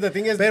 see, the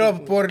thing is,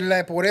 Pero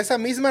por esa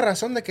misma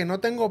razón de que no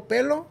tengo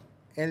pelo,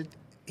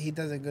 he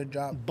does a good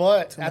job.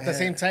 but to at my the hair.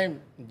 same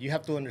time, you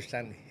have to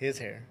understand his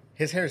hair.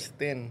 His hair is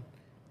thin,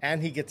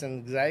 and he gets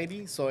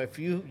anxiety. So if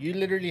you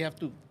literally have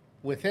to,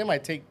 with him,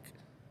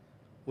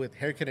 with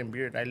haircut and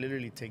beard, I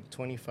literally take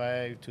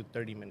 25 to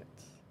 30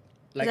 minutes.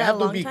 Is I that have a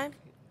to long be. time?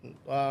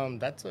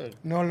 That's a.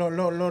 No, lo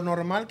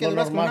normal que lo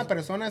duras con normal. una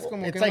persona es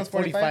como It's que like unos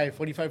 45.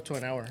 45 to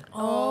an hour.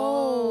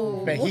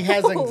 Oh. But he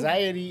has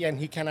anxiety and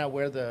he cannot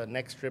wear the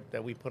neck strip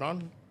that we put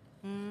on.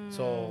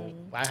 So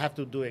I have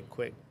to do it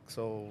quick.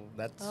 So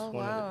that's Oh,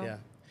 one wow. of the, yeah.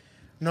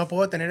 No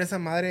puedo tener esa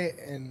madre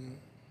en...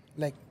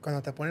 Like,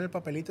 cuando te ponen el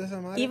papelito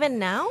esa madre. Even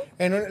now?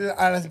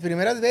 A las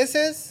primeras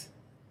veces,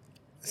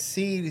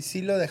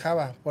 sí lo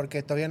dejaba,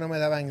 porque todavía no me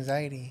daba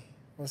anxiety.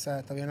 O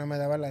sea, todavía no me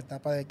daba la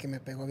etapa de que me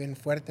pegó bien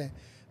fuerte.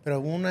 Pero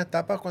hubo una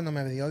etapa cuando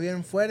me dio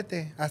bien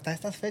fuerte. Hasta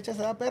estas fechas,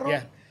 ¿verdad, perro?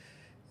 Yeah.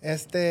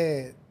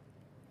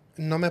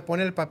 No me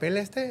pone el papel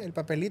el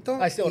papelito.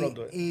 I still don't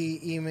do it.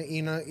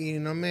 Y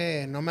no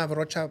me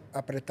abrocha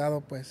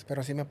apretado, pues.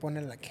 Pero sí me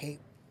pone la cape.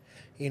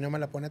 Y no me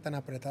la pone tan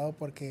apretado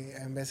porque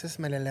en veces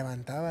me le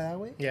levantaba, ¿verdad,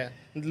 güey? Yeah.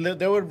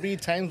 There would be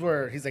times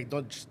where he's like,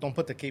 just don't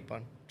put the cape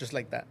on. Just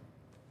like that.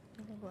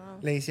 Wow.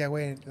 Le decía,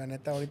 güey, la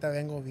neta, ahorita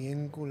vengo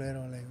bien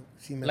culero.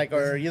 Si me, Like,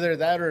 or either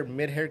that or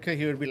mid haircut,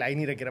 he would be like, I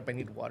need to get up, I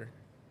need water.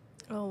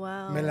 Oh,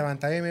 wow. me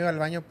levantaba y me iba al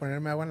baño a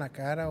ponerme agua en la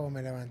cara o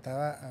me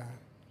levantaba a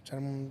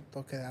echarme un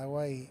toque de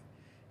agua y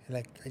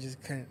like, I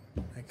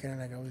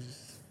like, I was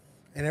just...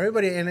 And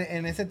everybody,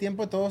 en ese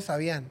tiempo todos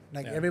sabían.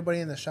 Like, Yeah.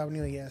 everybody in the shop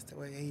knew, yes,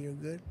 güey, hey, you're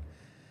good.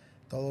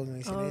 Todos me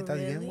dicen, Oh, ¿estás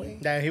bien, really? güey?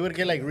 Yeah, he would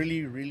get like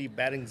really, really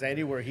bad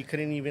anxiety where he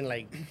couldn't even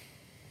like,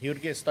 he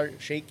would start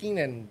shaking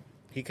and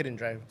he couldn't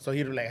drive. So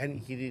he would like,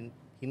 he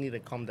needed to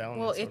calm down.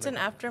 Well, and stuff it's like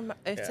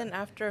an that.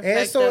 after effect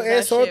Eso of that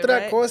es shit, otra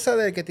right? cosa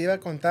de que te iba a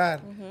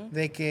contar.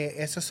 De que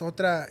eso es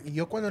otra... Y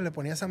yo cuando le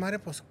ponía esa madre,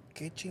 pues,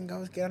 qué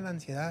chingados que era la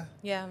ansiedad.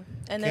 Yeah. And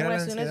Que then era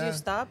as soon as you ansiedad.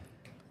 stop,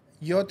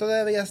 Yo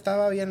todavía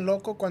estaba bien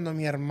loco cuando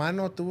mi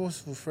hermano tuvo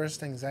su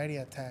first anxiety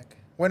attack.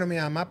 Bueno, mi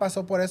mamá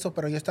pasó por eso,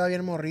 pero yo estaba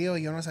bien morrido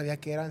y yo no sabía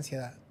qué era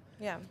ansiedad.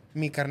 yeah.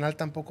 Mi carnal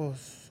tampoco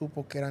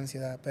supo qué era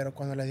ansiedad, pero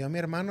cuando le dio a mi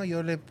hermano,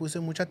 yo le puse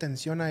mucha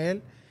atención a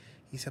él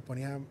y se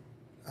ponía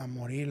a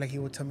morir. Like, he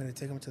would tell me to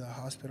take him to the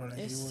hospital.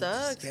 Like, It he would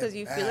sucks just because get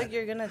you feel like bad.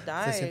 you're gonna Se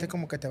die. siente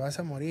como que te vas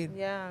a morir.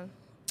 Yeah.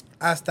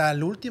 Hasta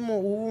el último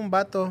hubo un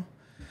vato,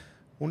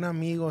 un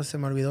amigo, se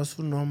me olvidó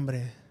su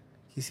nombre.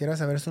 Quisiera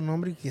saber su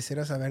nombre y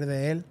quisiera saber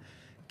de él,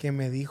 que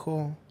me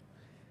dijo,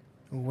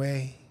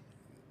 güey,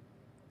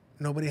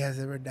 nobody has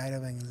ever died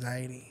of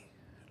anxiety.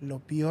 Lo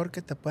peor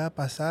que te pueda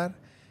pasar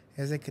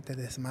es de que te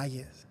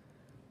desmayes.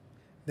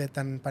 De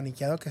tan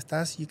paniqueado que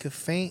estás, you could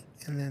faint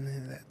and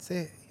then that's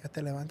it. Ya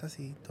te levantas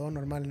y todo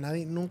normal.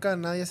 Nunca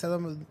nadie se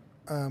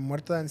ha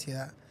muerto de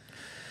ansiedad.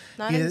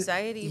 Not Y-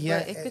 anxiety, yeah,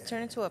 but it could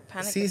turn into a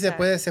panic Sí,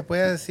 attack. se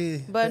puede,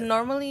 sí. But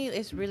normally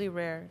it's really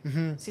rare.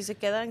 Ujú. Si se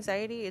queda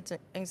anxiety, it's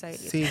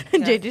anxiety. Sí.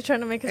 Yeah. JJ trying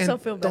to make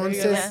himself feel better.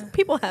 Entonces- Yeah.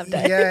 People have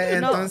died. Yeah,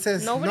 No,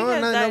 entonces, nobody no,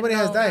 has no, died. nobody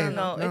has No, died.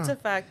 No, No. it's a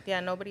fact.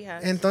 Yeah, nobody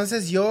has.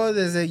 Entonces yo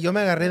me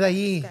agarré de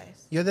ahí.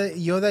 Guys.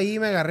 Yo de ahí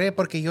me agarré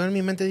porque yo en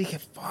mi mente dije,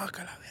 fuck,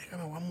 a la verga,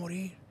 me voy a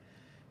morir.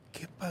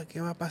 ¿Qué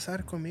va a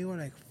pasar conmigo?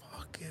 Like,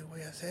 fuck, ¿qué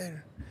voy a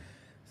hacer?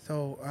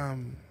 So,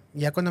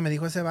 ya cuando me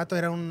dijo ese vato,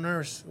 era un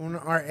nurse, un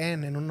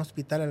RN en un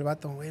hospital, el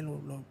vato, güey,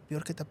 lo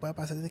peor que te puede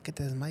pasar es de que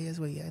te desmayes,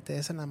 güey, ya te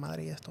des en la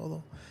madre y es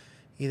todo.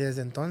 Y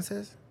desde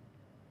entonces,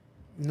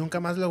 nunca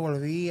más lo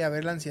volví a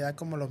ver la ansiedad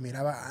como lo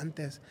miraba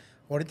antes.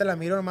 Ahorita la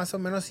miro más o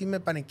menos, sí me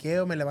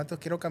paniqueo, me levanto,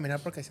 quiero caminar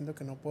porque siento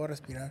que no puedo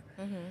respirar.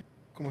 Mhm.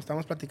 Como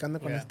estamos platicando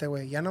con Yeah. este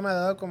güey. Ya no me ha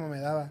dado como me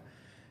daba.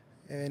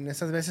 En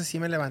esas veces sí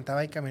me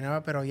levantaba y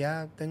caminaba, pero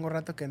ya tengo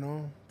rato que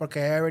no. Porque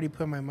I already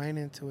put my mind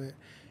into it.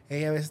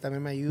 Ella a veces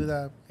también me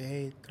ayuda.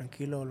 Hey,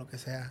 tranquilo, lo que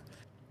sea.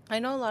 I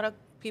know a lot of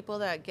people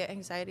that get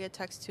anxiety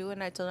attacks too,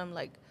 and I tell them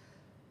like,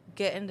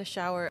 get in the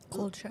shower.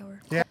 Cold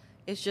shower. Yeah.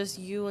 It's just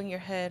you and your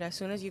head. As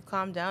soon as you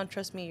calm down,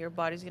 trust me, your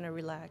body's gonna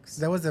relax.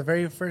 That was the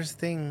very first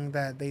thing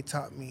that they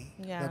taught me.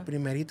 Yeah. The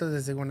primerito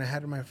desde when I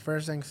had my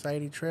first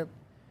anxiety trip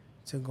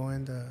to go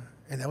into,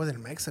 and that was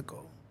in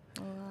Mexico.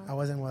 Oh, wow. I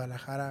was in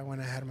Guadalajara when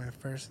I had my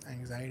first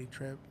anxiety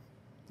trip.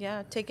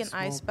 Yeah, take an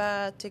ice Smoke.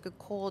 bath, take a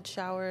cold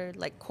shower,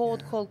 like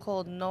cold,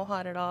 no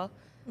hot at all.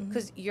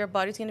 Because your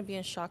body's gonna be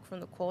in shock from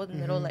the cold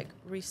and it'll like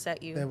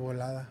reset you. De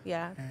volada.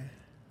 Yeah. Eh.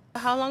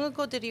 How long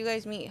ago did you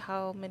guys meet?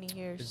 How many It's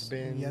years?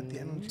 been Ya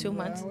tiene un 2 chingo,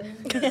 months. güey.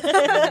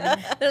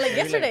 They're like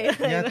yesterday.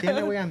 Ya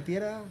tiene, güey,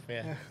 antiera.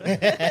 yeah.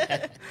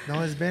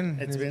 No, it's been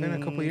a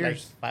couple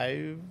years.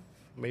 Like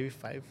maybe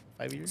five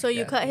years. So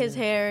you yeah. cut his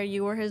hair,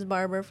 you were his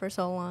barber for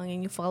so long,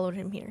 and you followed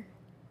him here.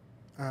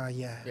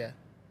 Yeah. Yeah.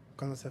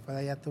 Cuando se fue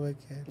de allá tuve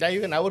que... Yeah,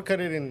 even I would cut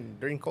it in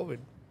during COVID.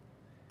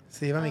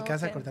 Se iba a mi Oh,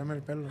 casa okay. a cortarme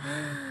el pelo.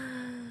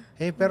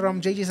 Hey, perro, I'm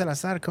JJ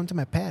Salazar. Come to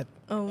my pad.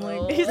 Oh my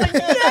Oh. god. He's like,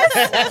 yes!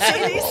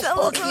 JD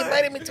Salazar. He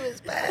invited me to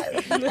his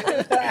pad.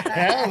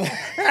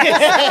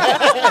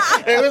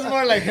 It was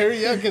more like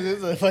hurry up because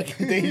it's a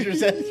fucking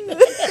dangerous ass.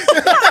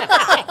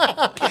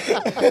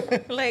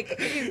 Like,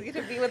 he's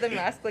gonna be with a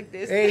mask like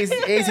this. Hey,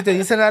 si te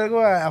dicen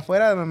algo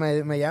afuera,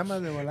 me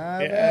llamas de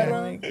volada, Yeah. perro.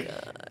 Oh my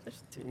gosh.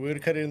 We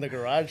would cut it in the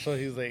garage, so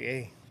he's like,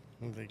 hey.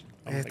 He's like,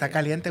 I'm Está like,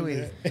 caliente,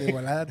 güey. De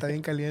volada, está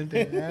bien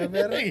caliente. Ah,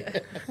 perro.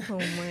 Oh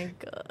my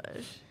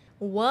gosh.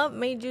 What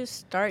made you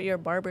start your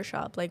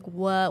barbershop? Like,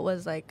 what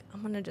was like,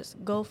 I'm gonna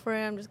just go for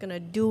it, I'm just gonna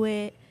do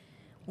it?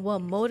 What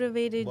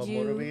motivated What you?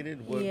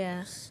 motivated? What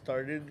Yeah.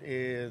 started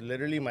is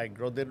literally my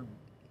girl did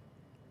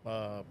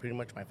pretty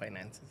much my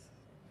finances.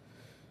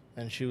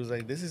 And she was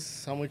like, this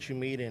is how much you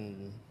made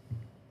in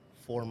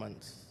 4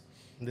 months.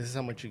 This is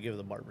how much you give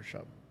the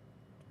barbershop.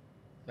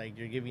 Like,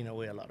 you're giving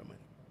away a lot of money.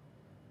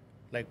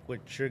 Like, what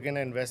you're going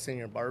to invest in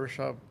your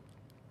barbershop,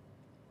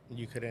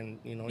 you couldn't,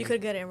 You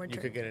could get it in return.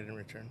 You could get it in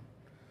return.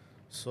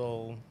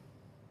 So,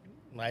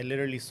 I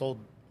literally sold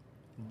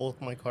both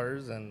my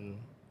cars and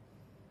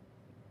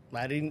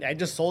I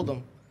just sold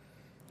them.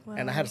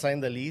 And I had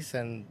signed the lease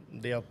and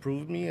they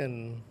approved me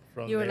and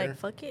from You were there, like,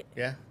 fuck it.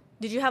 yeah.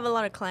 Did you have a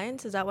lot of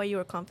clients? Is that why you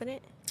were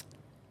confident?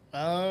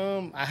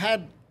 I had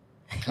You're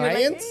like,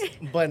 clients, "Eh."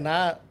 but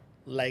not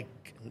like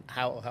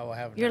how I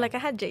have You're now. like, I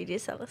had JJ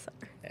Salazar.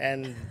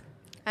 And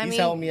I he's mean,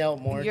 helped me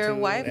out more. your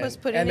too, wife and, was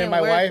putting and then in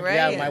my work, wife,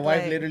 right? Yeah, my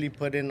wife Like- literally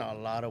put in a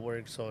lot of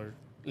work. So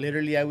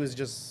literally, I was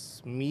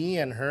just me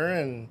and her,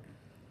 and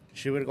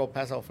she would go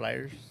pass out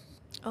flyers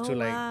Oh, to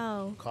like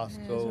wow.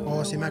 Costco,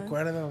 Oh, sí me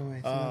acuerdo,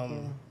 güey. Sí me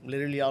acuerdo.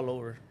 literally all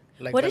over.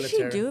 Like What did she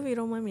Belletera. do, if you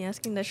don't mind me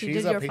asking, that she She's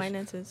did a your patient-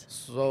 finances?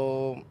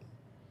 So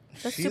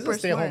That's she's super a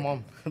stay-at-home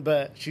smart. mom,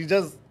 but she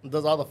just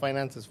does all the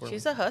finances for me.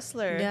 She's a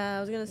hustler. Yeah, I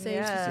was going to say,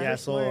 Yeah. she's super Yeah,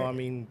 so smart. I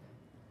mean,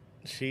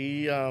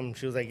 she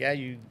was like, yeah,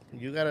 you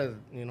gotta,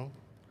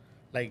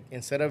 like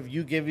instead of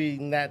you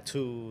giving that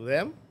to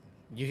them,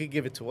 you could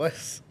give it to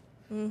us.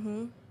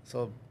 Mm-hmm.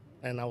 So,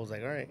 and I was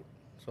like, all right.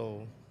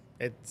 So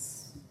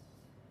it's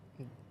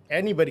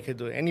anybody could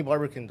do it. Any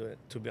barber can do it.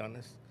 To be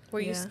honest.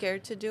 Were you Yeah.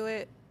 scared to do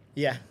it?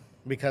 Yeah,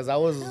 because I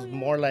was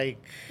more like,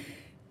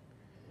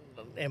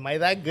 am I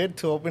that good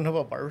to open up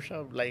a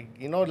barbershop? Like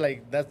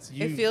like that's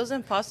you. It feels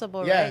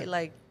impossible, Yeah. right?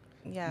 Like,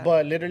 yeah.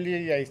 But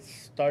literally, I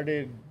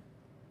started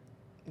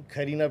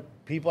cutting up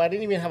people. I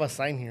didn't even have a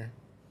sign here.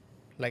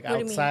 Like What do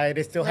you mean? outside,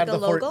 it still Like had a the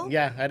logo?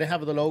 Yeah, I didn't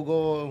have the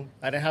logo.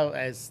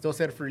 I still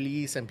said for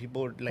lease, and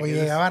people like. Oye, it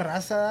was- llegaba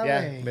raza,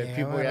 yeah, güey. but Llegaba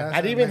people. Yeah, raza,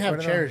 I didn't even me have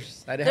acuerdo.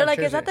 chairs. I didn't They're have like,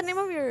 chairs is that the yet. name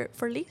of your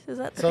for lease? Is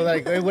that the So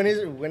name? like,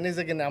 when is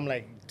it gonna? I'm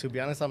like, to be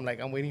honest,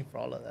 I'm waiting for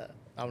all of that.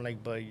 I'm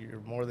like, but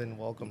you're more than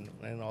welcome,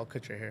 and I'll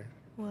cut your hair.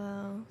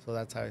 Wow, So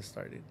that's how I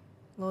started.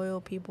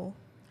 loyal people.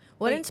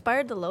 What Wait.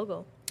 inspired the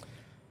logo?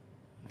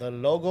 The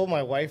logo,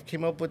 my wife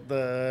came up with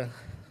the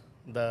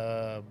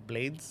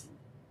blades,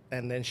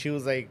 and then she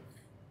was like,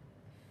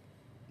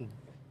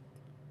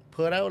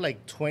 put out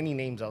like 20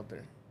 names out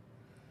there,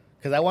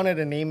 because I wanted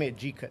to name it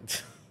G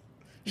Cuts.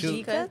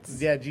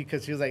 G-Cuts? Yeah, G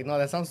Cuts. She was like, no,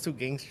 that sounds too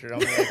gangster. I'm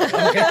like, Va a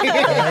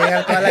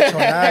llegar toda la chonada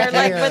They're aquí,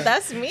 like, ah. but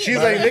that's me.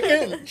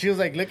 she was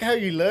like, look how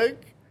you look,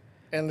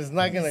 and it's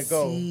not gonna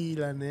go. Sí,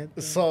 la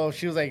neta. So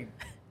she was like,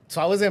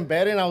 so I was in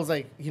bed and I was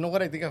like, you know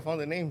what? I think I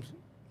found the names.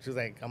 She was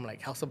like, I'm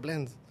like, House of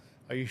Blends.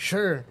 Are you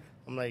sure?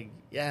 I'm like,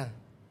 yeah.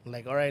 I'm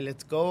like, all right,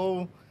 let's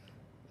go.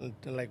 And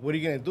like, what are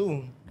you gonna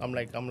do? I'm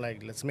like,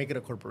 let's make it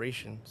a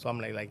corporation. So I'm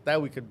like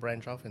that we could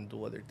branch off and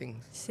do other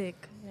things.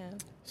 Sick. Yeah.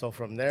 So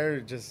from there,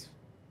 just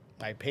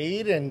I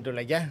paid and they're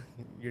like, yeah,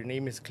 your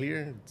name is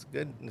clear. It's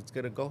good. It's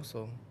good to go.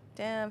 So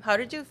Damn. How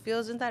did you feel?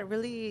 Isn't that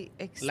really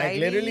exciting? like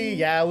literally,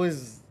 yeah, it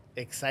was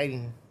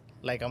exciting.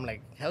 Like I'm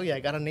like, hell yeah, I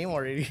got a name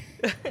already.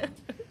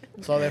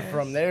 So then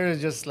from there,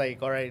 it's just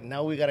like, all right,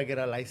 now we got to get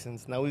a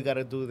license. Now we got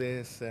to do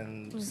this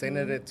and send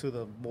it to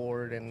the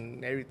board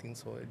and everything.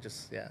 So it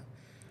just, yeah.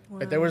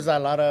 But there was a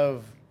lot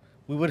of,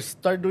 we would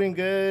start doing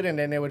good and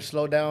then it would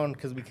slow down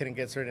because we couldn't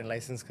get certain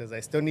license because I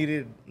still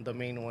needed the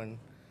main one.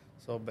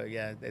 So, but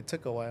yeah, it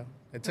took a while.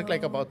 It took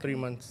like about 3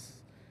 months.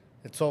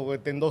 And so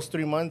within those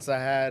 3 months,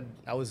 I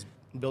was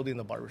building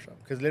the barbershop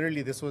because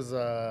literally this was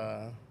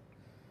an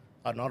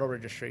auto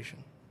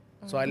registration.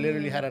 So I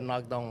literally had to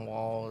knock down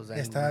walls. And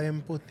Estaba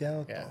bien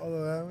puteado Yeah. todo,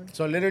 ¿verdad, güey?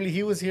 So literally,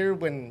 he was here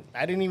when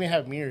I didn't even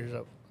have mirrors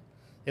up.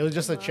 It was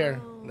just a chair.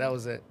 That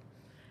was it.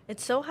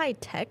 It's so high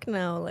tech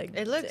now. Like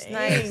It looks dang.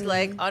 nice.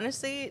 Like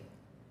honestly,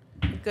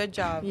 good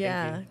job.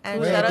 Yeah.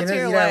 And Güey, shout out to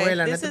your mira, wife. güey,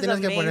 la This neta is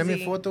tienes que poner mi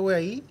amazing. foto, güey,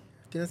 ahí.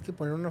 Tienes que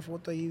poner una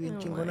foto ahí bien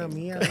chingona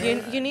mía,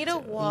 güey. You need a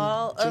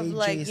wall of JJ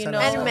like, you know.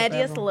 Salazar. And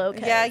Medias Perro.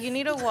 Locas. Yeah, you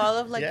need a wall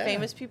of like Yeah.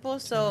 famous people,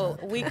 so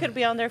we could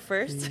be on there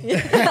first.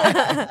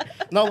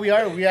 No, we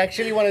are. We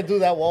actually want to do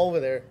that wall over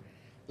there,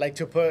 like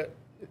to put,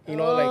 you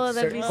know, Oh, like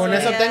that'd be certain. Con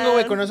eso Yeah. tengo,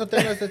 güey, con eso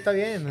tengo, esto está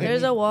bien.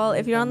 There's a wall.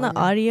 If you're on the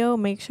audio,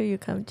 make sure you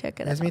come check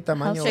it out. Es mi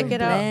tamaño, House güey. Check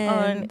it out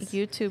on Blends.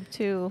 YouTube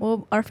too.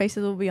 Well, our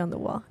faces will be on the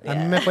wall. A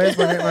mí me puedes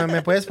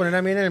poner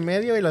a mí en el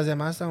medio y los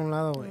demás a un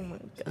lado, güey.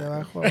 De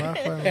abajo,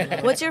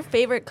 abajo. What's your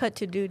favorite cut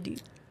to do you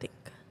think?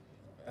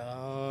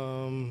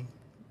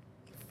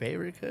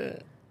 Favorite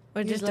cut.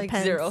 Or He's just like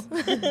depends. zero.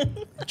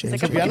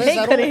 JJ's To be cut.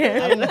 honest, cutting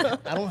hair.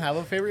 I don't have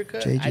a favorite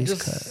cut. JJ's I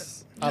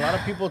just a lot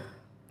of people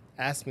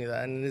ask me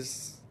that, and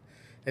it's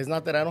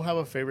not that I don't have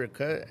a favorite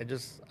cut.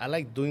 I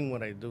like doing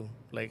what I do.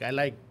 Like I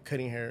like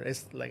cutting hair.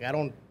 It's like I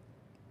don't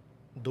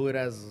do it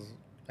as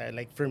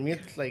like for me.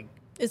 It's like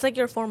It's like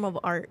your form of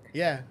art.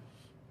 yeah,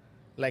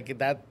 like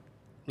that.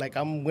 Like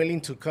I'm willing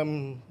to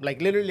come.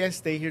 Like literally, I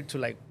stay here till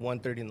like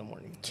 1:30 in the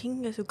morning.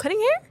 Chingasu. Cutting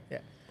hair? Yeah,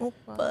 Oh,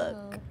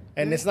 fuck.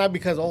 and it's not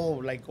because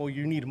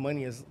you need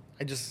money.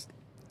 I just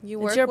You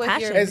It's work your with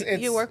passion.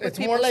 you work with it's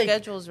more people's like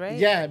schedules, right?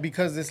 Yeah,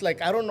 because it's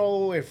like I don't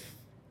know if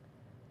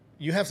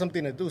you have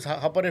something to do. So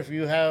how about if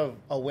you have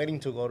a wedding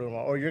to go to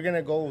tomorrow, or you're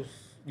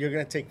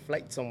gonna take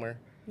flight somewhere,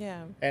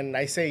 Yeah. and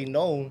I say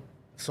no,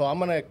 so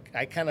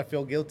I kind of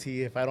feel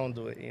guilty if I don't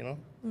do it. You know,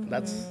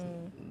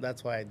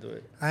 that's why I do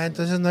it. Ah,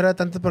 entonces no era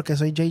tanto porque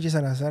soy JJ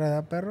Salazar,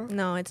 ¿verdad, perro?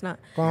 No, it's not.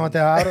 Cuando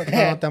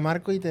te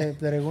marco y te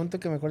pregunto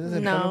que me cortes el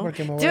pelo No. porque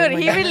me voy Dude,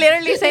 he would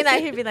literally say that.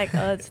 He'd be like,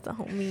 oh, it's the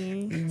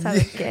homie.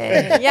 ¿Sabes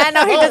qué? Yeah,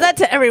 no, he does that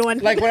to everyone.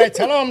 Like when I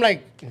tell him, I'm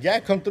like,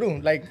 yeah, come through.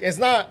 Like it's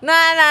not. Nah.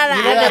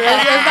 You know,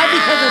 it's not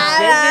because it's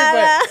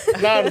stranger,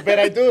 but no, but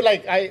I do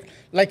like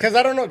because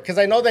I don't know, because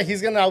I know that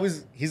he's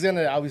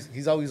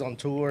always on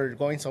tour,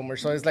 going somewhere.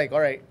 So it's like, all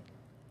right,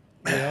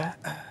 you know.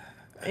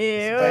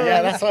 Ew. But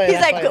yeah, that's why. He's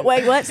that's like, why.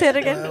 wait, what? Say it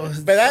again.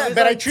 But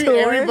I on treat tour?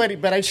 everybody.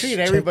 But I treat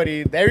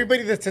everybody.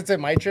 Everybody that sits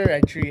in my chair,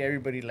 I treat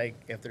everybody like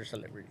if they're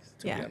celebrities.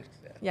 To be Yeah. honest.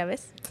 Yeah. ¿Ya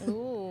ves?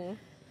 Ooh.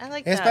 I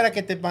like Es that. para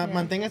que te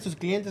mantengas tus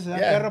clientes, ¿verdad,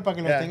 Yeah, perro? Para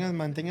que los yeah.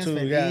 mantengas To-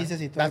 felices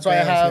y todo. That's el why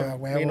I pedo, sí, a have,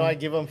 huevo. you know, I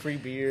give them free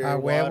beer, A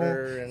huevo.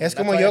 water. And Es that's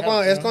como why I yo have,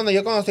 cuando, you es know. cuando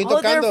yo cuando estoy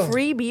Oh, tocando. they're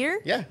free beer?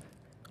 Yeah.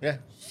 Yeah.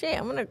 Shit,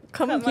 I'm gonna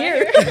come Cut my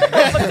here.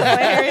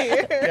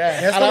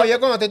 Yeah. Es como yo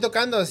cuando estoy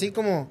tocando, así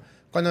como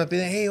cuando me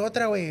piden, hey,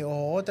 otra, güey,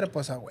 o otra,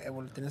 pues a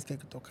huevo, tienes que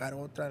tocar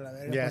otra, la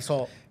verga. Yeah. pues,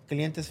 So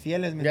clientes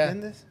fieles, ¿me Yeah.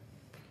 entiendes?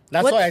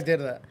 that's What's- why I did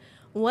that.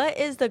 What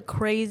is the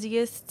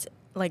craziest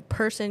like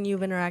person you've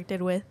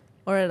interacted with,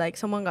 or like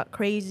someone got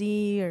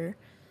crazy, or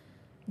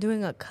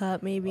doing a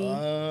cut maybe?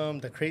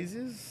 The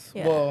craziest?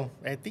 Yeah. Well,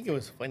 I think it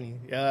was funny.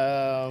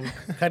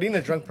 Cutting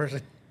a drunk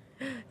person.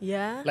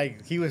 Yeah.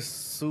 Like, he was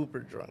super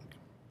drunk.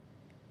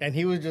 And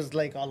he was just,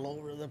 like, all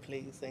over the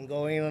place and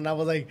going. And I'm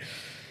like,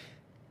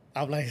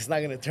 it's not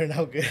going to turn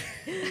out good.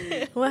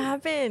 What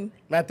happened?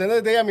 At the end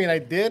of the day, I mean, I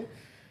did.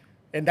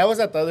 And that was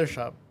at the other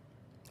shop.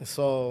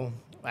 So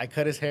I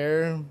cut his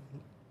hair.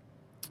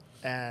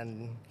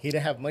 And he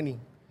didn't have money.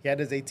 He had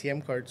his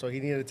ATM card, so he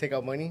needed to take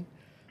out money.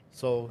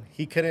 So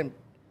he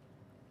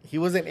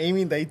wasn't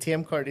aiming the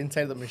ATM card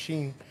inside the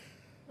machine.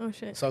 Oh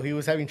shit. So he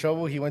was having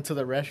trouble. He went to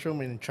the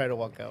restroom and tried to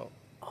walk out.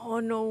 Oh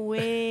no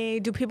way.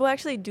 Do people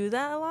actually do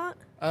that a lot?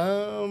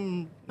 Or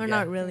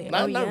not really?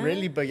 Not, Oh, not yeah?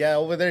 really, but yeah,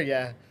 over there,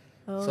 yeah.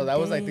 Oh, So that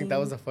was, I think, that dang.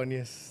 was the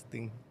funniest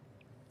thing.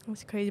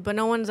 That's crazy. But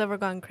no one's ever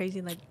gone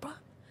crazy like, bruh,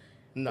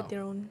 No. with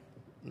their own.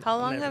 How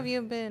long Never. have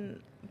you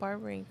been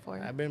barbering for?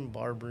 I've been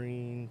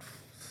barbering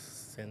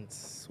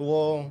since,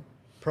 well,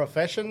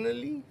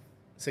 professionally,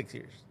 6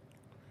 years.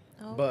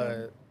 Okay.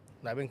 But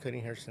I've been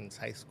cutting hair since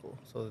high school.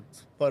 So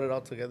it's put it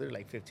all together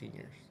like 15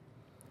 years.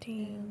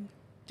 Dang.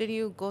 Did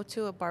you go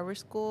to a barber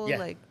school? Yeah.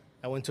 Like,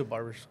 I went to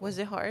barber school. was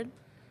it hard?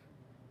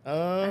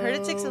 I heard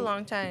it takes a Um,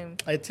 long time.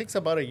 It takes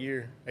about a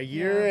year. A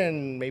year Yeah.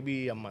 and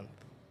maybe a month.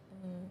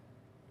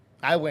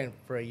 I went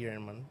for a year and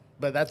a month.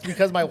 But that's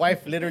because my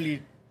wife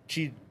literally,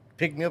 she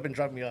picked me up and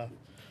dropped me off.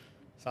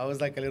 So I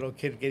was like a little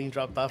kid getting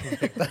dropped off and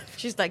picked up.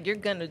 She's like, you're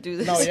gonna do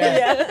this. No,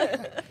 yeah.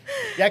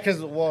 Yeah,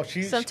 because, well,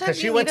 Sometimes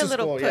she you went need to a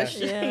little school. push.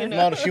 Yeah. You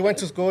know? No, she went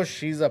to school.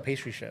 She's a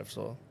pastry chef.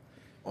 So,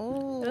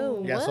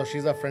 Oh. yeah, so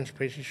she's a French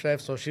pastry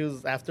chef. So she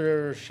was,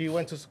 after she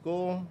went to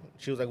school,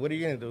 she was like, what are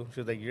you going to do? She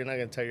was like, you're not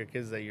going to tell your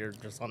kids that you're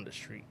just on the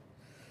street.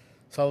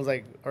 So I was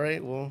like, all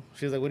right, well,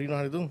 she was like, what do you know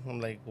how to do? I'm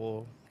like,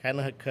 well, kind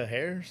of cut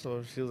hair.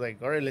 So she was like,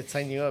 all right, let's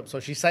sign you up. So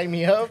she signed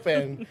me up,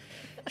 and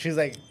she's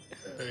like,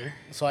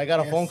 so I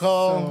got a phone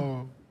call.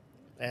 So,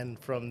 And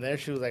from there,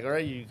 she was like, all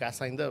right, you got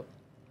signed up.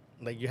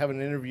 Like, you have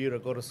an interview to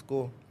go to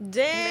school.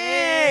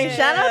 Dang.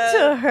 Shout out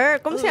to her.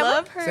 ¿Cómo se llama?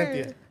 Love her.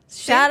 Cynthia.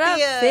 Shout out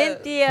Cynthia.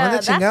 Cynthia. ¿Dónde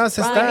That's chingados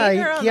fine. está? Need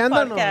her ¿Ahí on qué the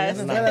anda? No, podcast. ¿ya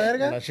se fue a la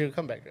verga? No, she'll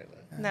come back right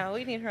now. No,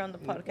 we need her on the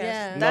podcast.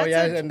 Yeah. No, That's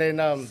yeah, a- and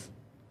then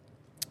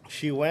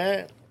she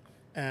went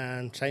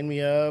and signed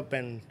me up,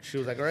 and she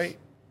was like, "All right,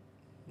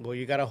 well,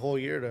 you got a whole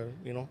year to,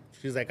 you know."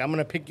 She's like, "I'm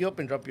gonna pick you up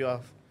and drop you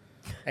off,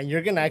 and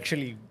you're gonna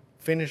actually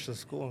finish the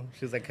school."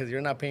 She's like, "Cause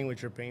you're not paying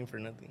what you're paying for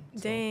nothing."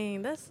 So,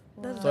 Dang, that's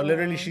so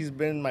literally, she's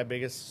been my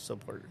biggest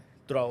supporter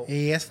throughout.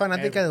 Y es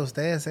fanática de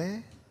ustedes,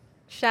 ¿eh?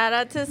 shout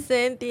out to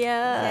Cynthia.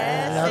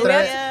 La And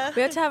otra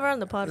we have to have her on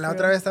the podcast. La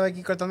otra vez estaba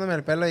aquí cortándome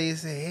el pelo y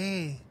dice,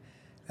 hey,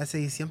 hace,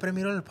 y siempre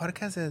miro el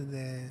podcast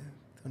de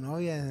tu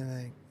novia.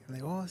 And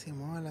like, oh,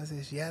 Simón, I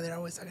said, yeah, they're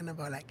always talking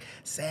about like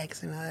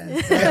sex and all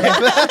that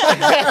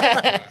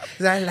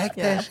stuff. I like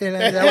that shit.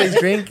 Like, they're always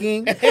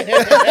drinking.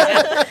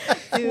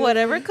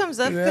 whatever comes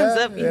up, comes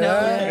up. You know,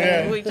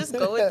 Yeah. we just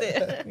go with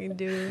it. We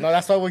do. No,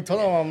 that's why we told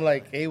them. I'm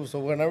like, "Hey, so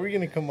when are we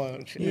gonna come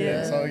on?"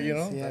 Yeah. So you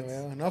know, Sí, that's-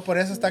 huevo. No, por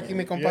eso está aquí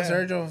mi compa Yeah.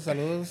 Sergio.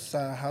 Saludos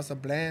a House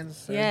of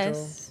Blends. Sergio.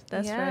 Yes,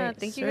 that's Yeah, right.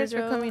 thank you guys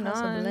for coming House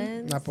of on.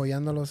 Blends.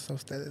 Apoyándolos a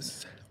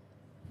ustedes.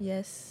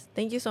 Yes,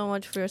 thank you so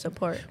much for your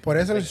support. Por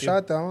eso el Thank you.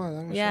 shot, te vamos a dar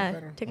un shot, Yeah,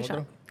 perro. take a Otro.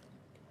 shot.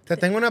 Te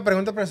tengo una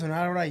pregunta personal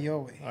ahora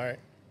yo, güey. all right.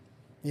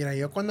 Mira,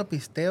 yo cuando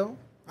pisteo,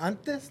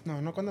 antes,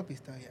 no cuando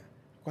pisteo ya,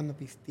 cuando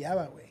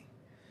pisteaba, güey.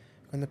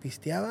 Cuando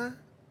pisteaba,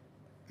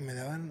 me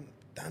daban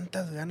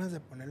tantas ganas de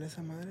ponerle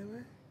esa madre,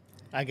 güey.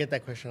 I get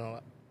that question a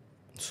lot.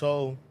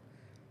 So,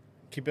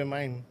 keep in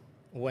mind,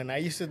 when I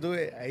used to do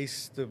it, I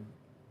used to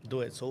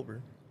do it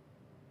sober.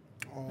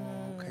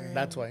 Oh, okay.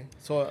 That's why.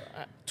 So,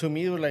 to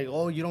me, it was like,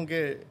 oh, you don't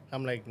get it.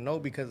 I'm like, no,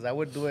 because I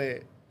would do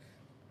it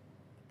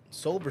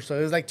sober. So,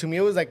 it was like, to me,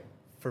 it was like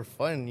for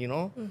fun, you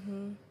know?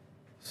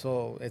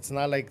 So, it's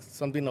not like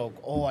something like,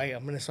 oh,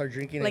 I'm going to start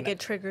drinking. Like and it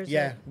triggers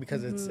Yeah, it.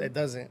 because it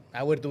doesn't.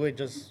 I would do it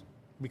just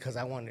because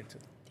I wanted to.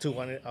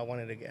 I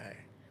wanted to get high.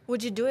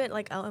 Would you do it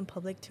like out in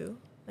public too?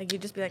 Like you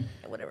just be like,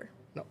 whatever.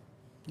 No,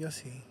 Yo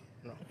sí.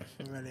 no.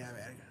 Me valía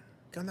verga.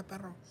 ¿Qué onda,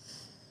 perro?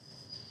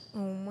 Oh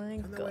my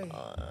 ¿Qué onda, güey?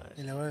 god.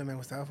 Y luego me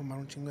gustaba fumar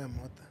un chingo de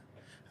mota.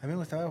 A mí me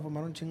gustaba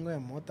fumar un chingo de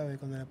mota, güey,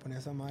 cuando le ponía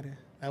esa madre.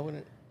 I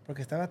wouldn't.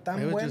 Porque estaba tan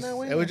It was buena, just,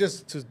 güey. it was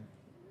just to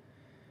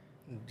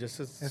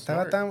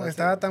Estaba snort, tan, that's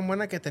estaba it. tan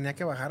buena que tenía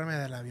que bajarme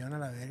del avión a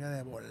la verga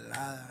de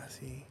volada,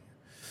 así.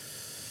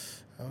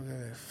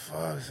 Okay,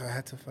 fuck, so I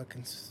had to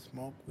fucking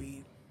smoke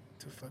weed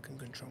to fucking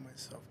control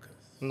myself. Cause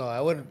No, I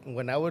would.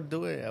 When I would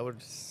do it, I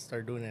would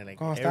start doing it like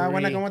cuando estaba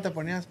buena, every- ¿cómo te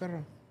ponías,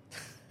 perro?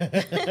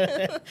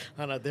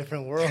 on a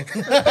different world.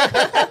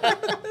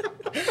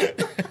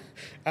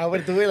 I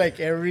would do it like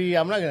every.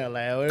 I'm not gonna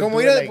lie. I would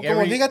Como, do ir, it like como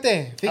every,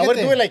 fíjate. I would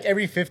do it like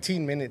every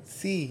 15 minutes.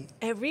 Sí.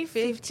 Every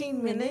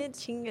 15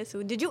 minutes,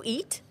 chingasu. Did you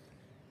eat?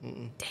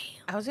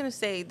 I was gonna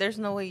say, there's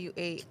no way you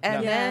ate,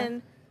 and No.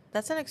 then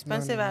that's an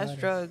expensive ass madres.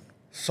 drug.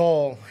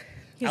 So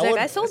He's I like, would-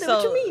 I sold it.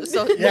 What you mean?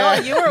 So Yeah.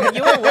 no, you were It's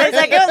working.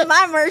 like it was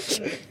my merch.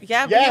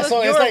 Yeah, but yeah,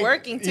 so you it's were like,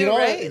 working too, you know,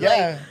 right?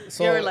 Yeah. Like,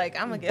 So you were like,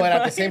 I'm gonna get. But at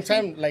the mine. same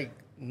time, like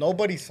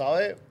nobody saw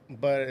it.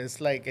 But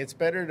it's like it's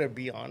better to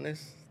be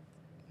honest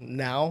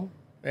now,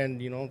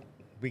 and you know,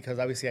 because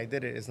obviously I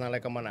did it. It's not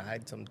like I'm gonna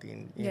hide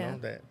something. You Yeah. know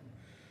that.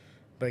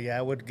 But yeah,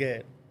 I would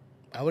get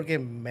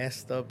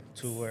messed up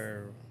to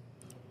where,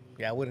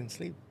 yeah, I wouldn't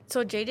sleep.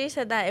 So JJ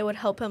said that it would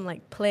help him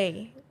like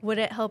play. Would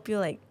it help you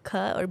like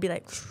cut or be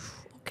like,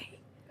 okay?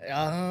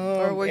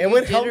 were It you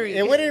would help. jittery?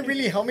 It wouldn't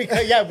really help me.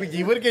 Yeah, but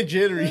you would get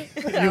jittery.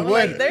 You was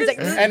would. like,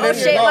 there's- and oh then,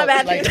 shit, no, my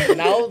bad. Like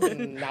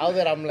now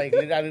that I'm like,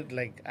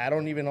 like I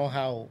don't even know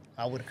how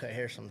I would cut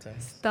hair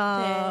sometimes.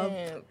 Stop.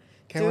 Damn.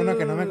 Qué bueno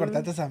que no me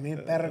cortaste a mí,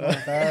 perro, cuando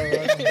estaba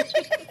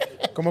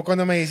gordo. Como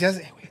cuando me decías,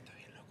 güey, estoy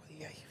bien loco,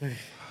 día ahí.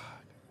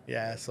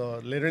 Yeah. So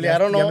literally, Ya- I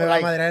don't ya know. me va a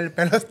Like, madrear el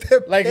pelo este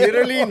like perro.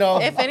 literally, no.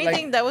 If Like-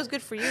 anything, that was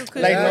good for you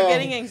because Like, you were no.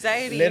 getting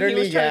anxiety. Literally, and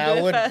he was trying yeah, to I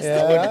do would- it fast.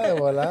 Ya, de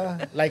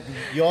volada. like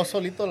yo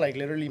solito, like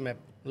literally,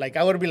 like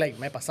I would be like,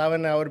 me pasaba,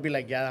 and I would be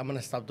like, yeah, I'm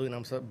gonna stop doing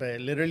them. So, but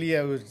literally,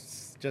 I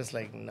was just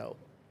like, no.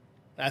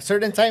 A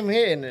certain time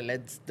here, and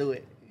let's do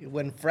it.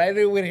 When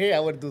Friday would hit, I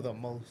would do the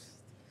most.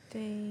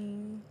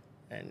 Dang.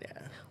 And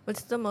yeah,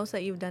 What's the most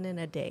that you've done in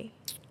a day?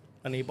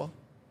 an 8-ball.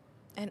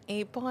 An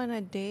 8-ball in a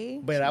day.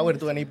 But I would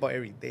do an 8-ball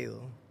every day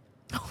though.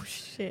 Oh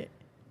shit.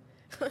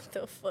 What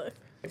the fuck?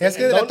 Es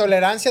que la Don't-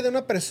 tolerancia de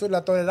una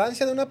persona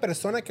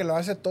que lo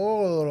hace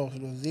todos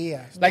los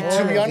días. Like todos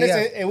to be los honest,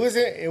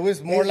 días. it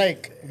was more Es-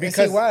 like es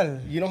because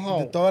igual you know how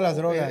de todas las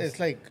drogas. It's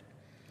like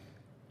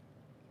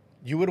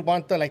you would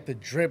want the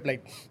drip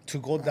like to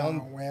go down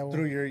huevo.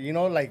 through your, you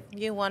know, like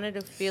You wanted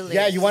to feel it.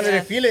 yeah, you wanted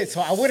to feel it,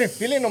 so I wouldn't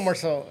feel it no more.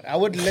 So I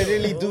would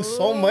literally do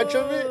so much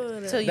of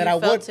it Till you that I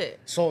felt would. it.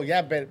 So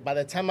yeah, but by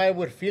the time I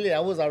would feel it, I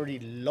was already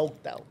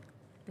loped out.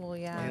 Well,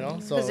 yeah. You know,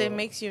 Because so- it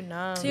makes you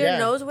numb. So your Yeah.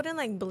 nose wouldn't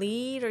like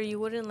bleed, or you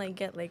wouldn't like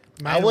get like.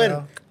 I would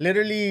Milk.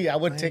 literally, I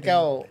would take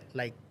out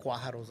like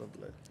cuajaros of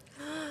blood.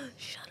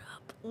 Shut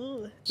up.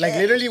 Ooh. Like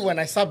literally, when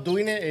I stopped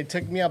doing it, it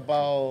took me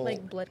about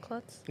Like blood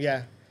clots.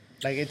 yeah,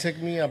 like it took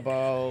me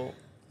about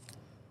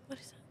What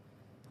is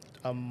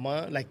that? a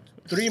month, like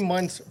 3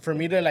 months for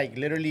me to like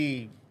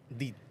literally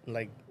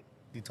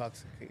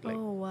detoxicate like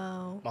Oh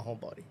wow. my whole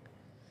body,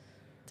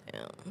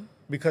 Damn.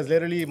 because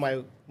literally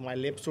my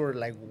lips were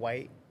like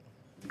white,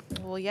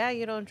 Well, yeah,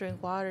 you don't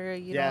drink water,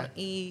 you Yeah. don't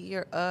eat,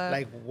 you're up.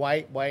 Like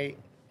why,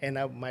 and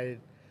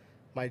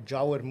my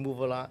jaw would move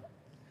a lot.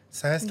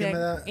 ¿Sabes qué me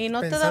da? ¿Y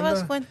no te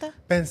dabas cuenta?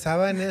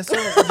 Pensaba en eso.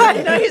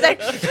 I know he's like,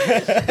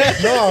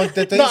 No,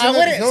 te estoy No, I diciendo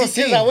wouldn't. que no,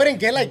 see, sí. I wouldn't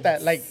get like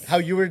that. Like how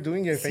you were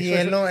doing your Sí, facial.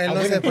 él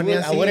no se ponía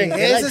así. I wouldn't get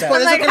Eso like es that. por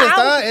eso Like, que le how?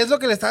 estaba, es lo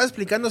que le estaba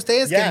explicando a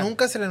ustedes, Yeah. que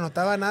nunca se le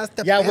notaba nada a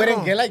este Yeah, I perro.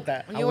 wouldn't get like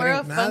that. I You were a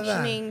wouldn't. nada.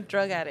 functioning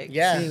drug addict.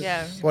 Yeah. Sí.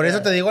 Yeah. Por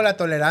eso te digo la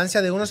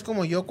tolerancia de unos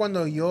como yo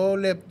cuando yo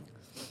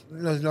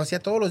lo hacía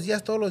todos los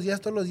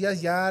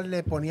días, ya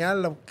le ponía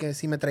lo que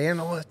si me traían,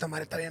 no, esta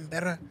madre está bien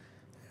perra.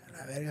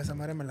 A la verga, esa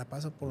madre me la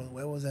paso por los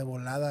huevos de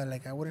volada.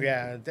 Like, I wouldn't-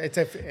 Yeah, it's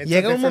a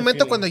Llega un different momento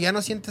feeling. cuando ya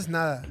no sientes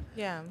nada.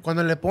 Yeah.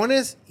 Cuando le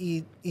pones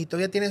y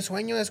todavía tienes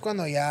sueño, es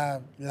cuando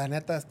ya, la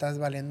neta, estás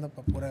valiendo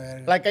pa' pura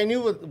verga. Like I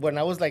knew when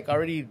I was like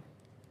already,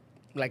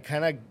 like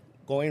kind of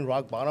going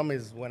rock bottom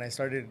is when I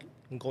started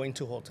going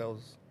to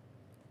hotels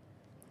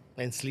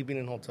and sleeping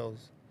in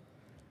hotels.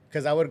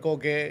 Because I would go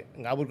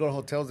to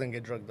hotels and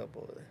get drugged up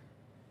over there.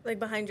 like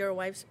behind your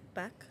wife's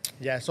back.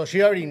 Yeah, so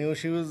she already knew.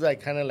 She was like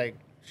kind of like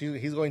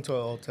he's going to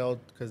a hotel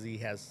because he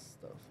has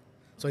stuff.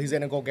 So he's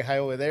gonna go get high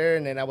over there,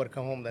 and then I would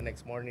come home the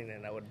next morning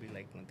and I would be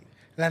like nothing.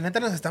 La neta,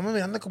 nos estamos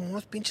mirando como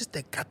unos pinches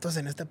tecatos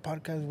en este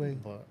podcast, güey.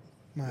 But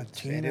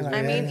Machín, It la is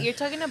I mean, verga. you're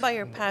talking about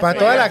your past. Para not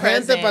toda your la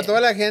gente, present. para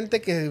toda la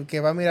gente que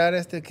va a mirar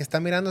que está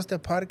mirando este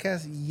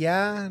podcast,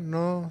 ya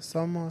no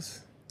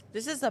somos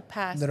This is the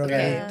past.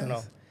 drogadictos.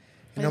 no.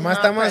 Y It's nomás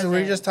not we're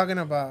present. just talking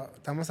about,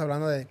 estamos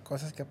hablando de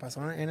cosas que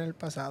pasaron en el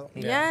pasado.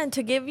 Yeah, and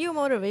to give you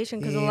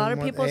motivation, because a Y lot of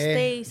people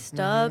stay mm-hmm.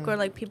 stuck or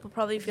like people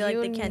probably feel like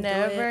You they can't do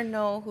never it.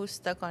 know who's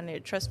stuck on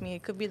it. Trust me,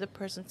 it could be the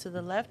person to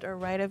the left or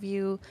right of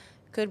you.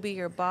 Could be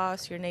your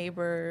boss, your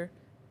neighbor.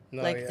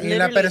 No, Like, yeah. Y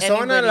la Literally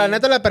persona, la anybody.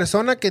 neta, la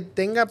persona que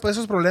tenga pues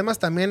esos problemas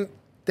también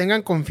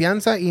tengan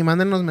confianza y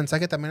mándenos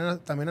mensaje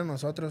también a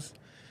nosotros.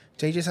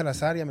 JJ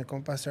Salazar y a mi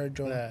compa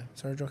Sergio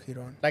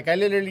Girón. Like I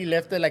literally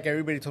left it like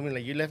everybody told me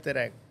like you left it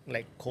at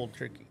like cold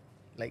turkey.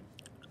 Like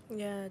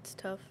Yeah, it's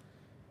tough.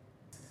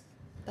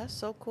 That's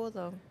so cool,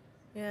 though.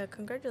 Yeah,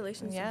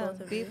 congratulations to Yeah,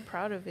 both of be you.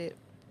 proud of it.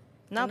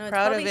 I Not know, it's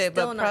proud of probably it,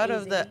 still but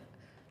not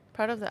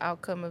proud of the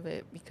outcome of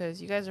it,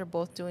 because you guys are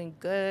both doing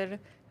good.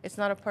 It's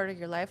not a part of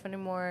your life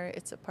anymore.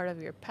 It's a part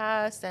of your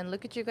past. And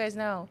look at you guys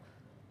now.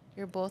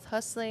 You're both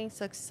hustling,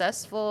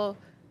 successful,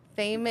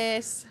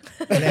 famous.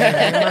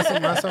 Leve,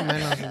 más o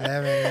menos,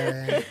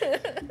 leve.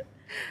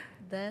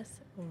 That's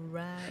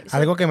right.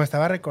 Algo que me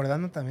estaba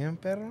recordando también,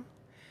 perro,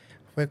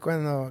 fue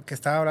cuando que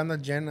estaba hablando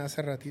Jen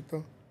hace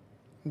ratito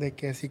de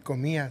que si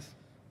comías.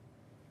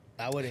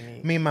 I wouldn't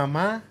eat. Mi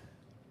mamá,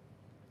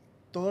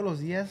 todos los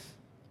días,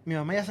 mi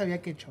mamá ya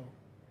sabía qué show.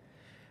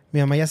 Mi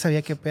mamá ya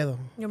sabía qué pedo.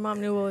 Your mom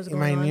knew what was going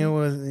My on. knew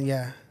was,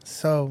 yeah.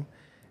 So,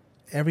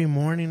 every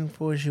morning,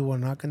 fool, she would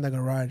knock in the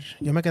garage.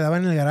 Yo me quedaba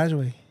en el garage,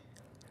 güey.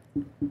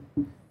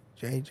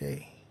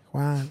 JJ,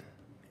 Juan,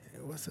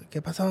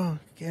 ¿qué pasó?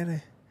 ¿Qué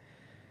quiere?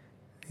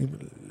 Y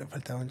le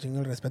faltaba un chingo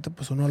el respeto,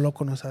 pues uno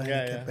loco no sabe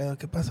Yeah, ni qué yeah. pedo.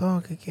 ¿Qué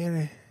pasó? ¿Qué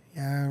quiere?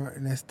 Ya,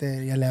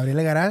 ya le abrí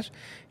el garage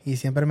y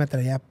siempre me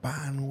traía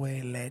pan,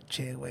 güey,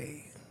 leche,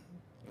 güey.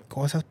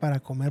 Cosas para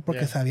comer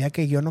porque Yeah. sabía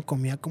que yo no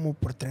comía como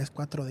por 3,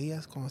 4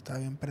 días cuando estaba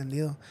bien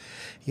prendido.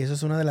 Y eso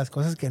es una de las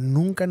cosas que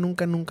nunca,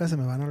 nunca, nunca se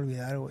me van a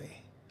olvidar, güey.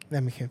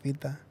 De mi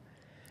jefita.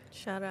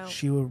 Shout out.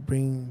 She would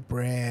bring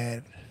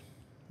bread,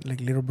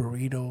 like little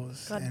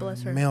burritos, God and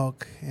bless her.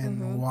 milk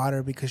and Mhm.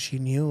 water because she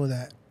knew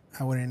that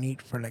I wouldn't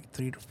eat for like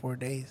 3 to 4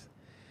 days.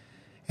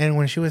 And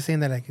when she was saying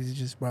that, like, it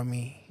just brought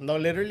me No,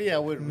 literally I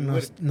would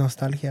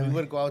nostalgia. we güey.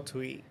 would go out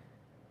to eat,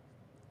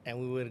 and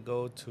we would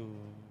go to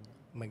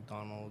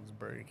McDonald's,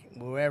 Burger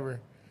King, wherever,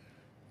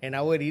 and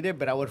I would eat it,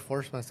 but I would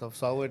force myself.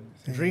 So I would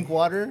drink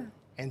water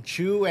and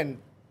chew and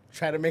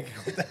try to make it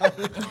go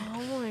down.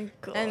 Oh my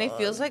god. And it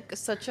feels like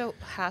such a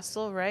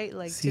hassle, right?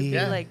 Like to Sí. be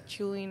Yeah. like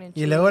chewing and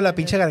Y chewing. luego la and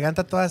pinche then-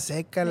 garganta toda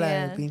seca, la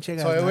Yeah. pinche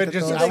So garganta I would toda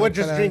just seca,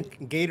 la-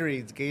 drink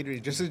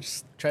Gatorade, just to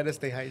just try to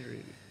stay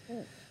hydrated.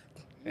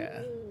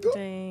 Yeah.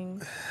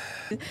 Dang.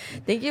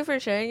 Thank you for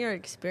sharing your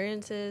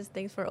experiences.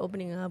 Thanks for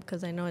opening up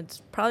because I know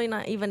it's probably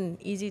not even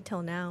easy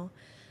till now.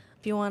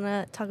 If you want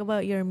to talk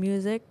about your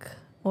music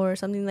or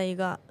something that you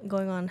got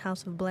going on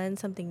House of Blend,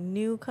 something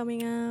new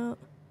coming out.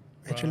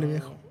 Échale,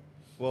 viejo.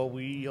 Well,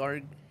 we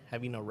are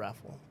having a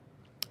raffle.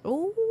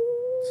 Ooh.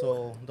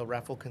 So the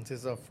raffle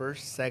consists of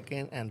first,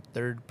 second, and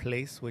third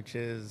place, which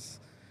is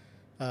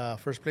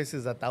first place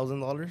is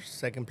 $1,000,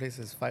 second place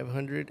is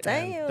 $500,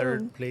 Damn. and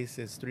third place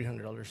is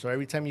 $300. So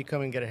every time you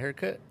come and get a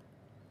haircut,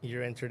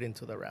 you're entered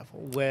into the raffle.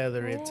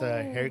 Whether it's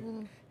a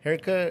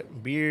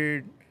haircut,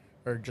 beard,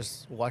 or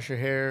just wash your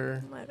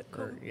hair, Might have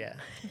or come. yeah.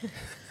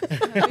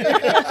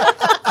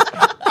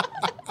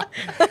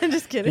 I'm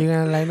just You kidding.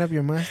 gonna line up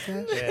your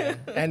mustache? Yeah,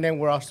 and then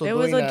we're also It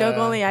doing was a joke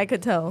only I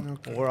could tell.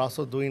 We're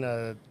also doing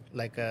a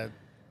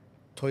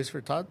Toys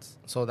for Tots,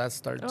 so that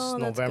starts Oh,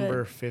 that's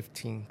November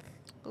 15th.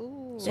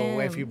 Ooh. So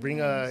if Damn. you bring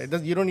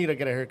you don't need to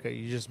get a haircut.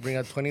 You just bring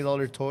a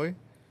 $20 toy,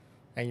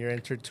 and you're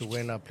entered to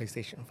win a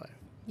PlayStation 5.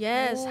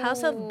 Yes,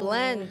 House of Ooh,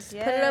 Blends.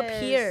 Put it up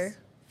here. yes.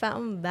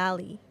 Fountain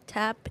Valley.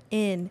 Tap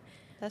in.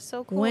 That's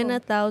so cool. Win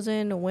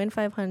 1,000, win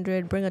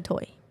 500, bring a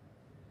toy.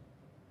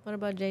 What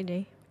about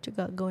JJ? What you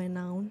got going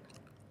on?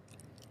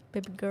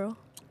 Baby girl.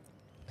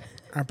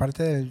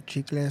 Aparte del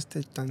chicle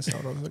tan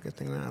sabroso que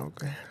tengo en la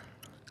boca.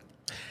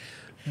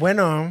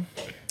 Bueno,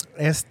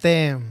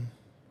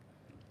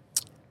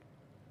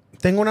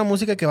 tengo una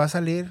música que va a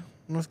salir,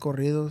 unos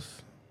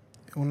corridos,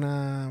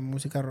 una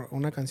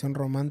canción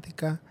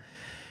romántica.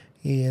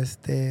 Y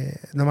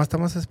nomás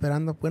estamos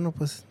esperando. Bueno,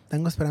 pues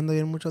tengo esperando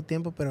bien mucho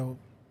tiempo, pero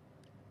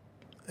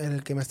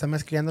el que me está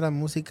mezclando la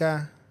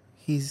música,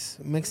 he's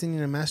mixing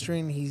and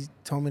mastering. He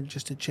told me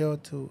just to chill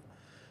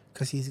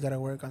because he's got to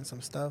work on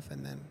some stuff.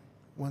 And then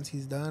once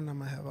he's done, I'm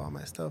going to have all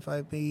my stuff.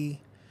 I'll be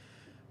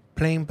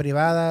playing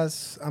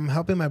privadas. I'm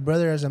helping my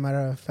brother, as a matter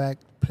of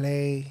fact,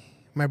 play.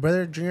 My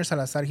brother, Junior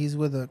Salazar, he's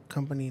with a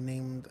company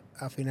named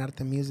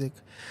Afinarte Music.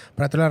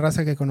 Para toda la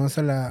raza que conoce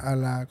a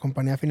la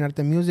compañía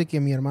Afinarte Music y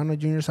a mi hermano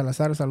Junior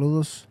Salazar,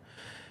 saludos.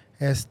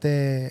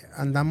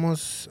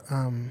 Andamos,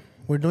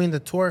 we're doing the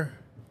tour.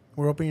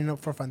 We're opening up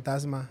for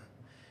Fantasma.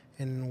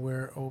 And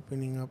we're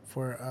opening up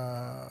for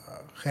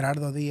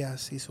Gerardo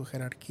Díaz y su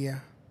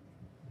jerarquía.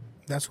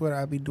 That's what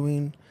I'll be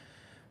doing.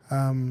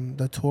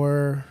 The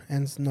tour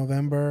ends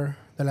November,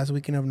 the last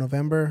weekend of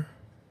November.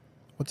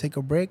 We'll take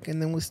a break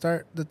and then we'll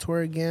start the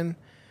tour again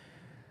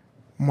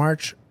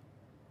March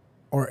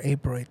or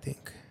April, I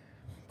think.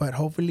 But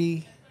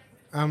hopefully,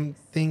 I'm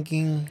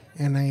thinking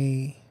and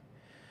I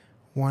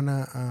want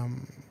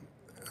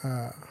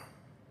to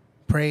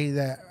pray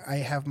that I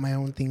have my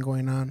own thing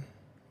going on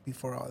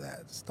before all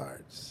that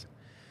starts.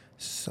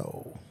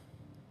 So,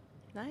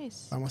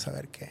 Nice. vamos a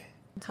ver qué.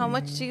 How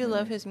much do you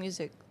love his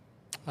music?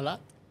 A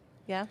lot.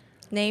 Yeah.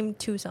 Name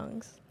 2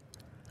 songs.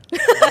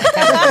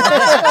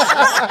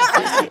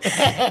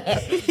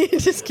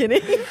 Just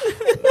kidding.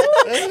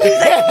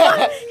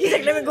 He's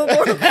like, let me go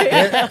more.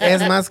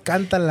 Es más,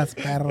 cántalas,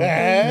 perro.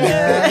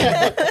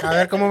 A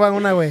ver cómo va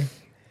una, güey.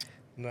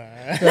 Nah.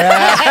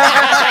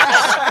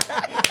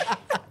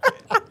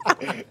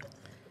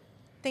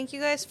 Thank you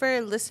guys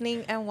for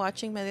listening and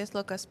watching Medias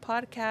Locas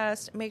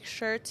podcast. Make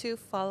sure to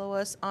follow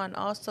us on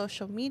all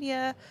social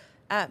media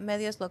at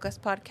Medias Locas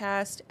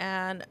podcast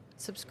and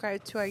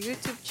subscribe to our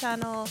YouTube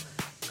channel.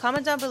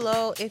 Comment down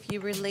below if you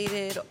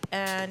related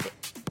and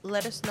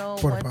let us know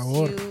Por once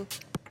favor.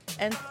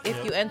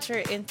 if you enter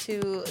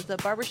into the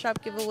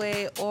barbershop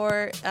giveaway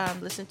or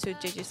listen to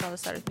JJ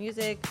Salazar's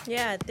music.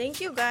 Yeah, thank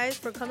you guys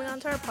for coming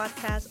onto our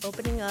podcast,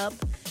 opening up.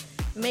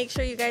 Make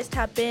sure you guys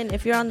tap in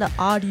if you're on the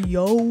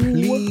audio.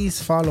 Please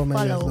follow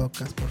Medias Follow.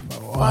 Locas, por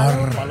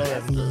favor. Follow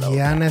them.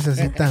 Ya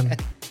necesitan.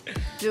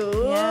 Dude,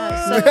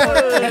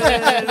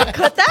 Yeah,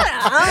 cut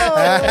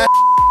that out.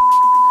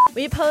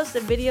 We post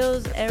the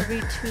videos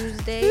every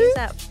Tuesdays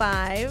at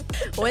 5.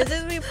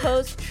 Wednesdays we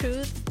post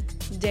Truth,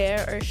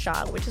 Dare, or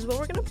Shot, which is what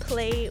we're going to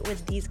play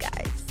with these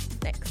guys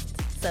next.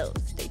 So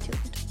stay tuned.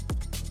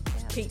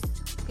 Yeah. Peace.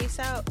 Peace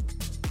out.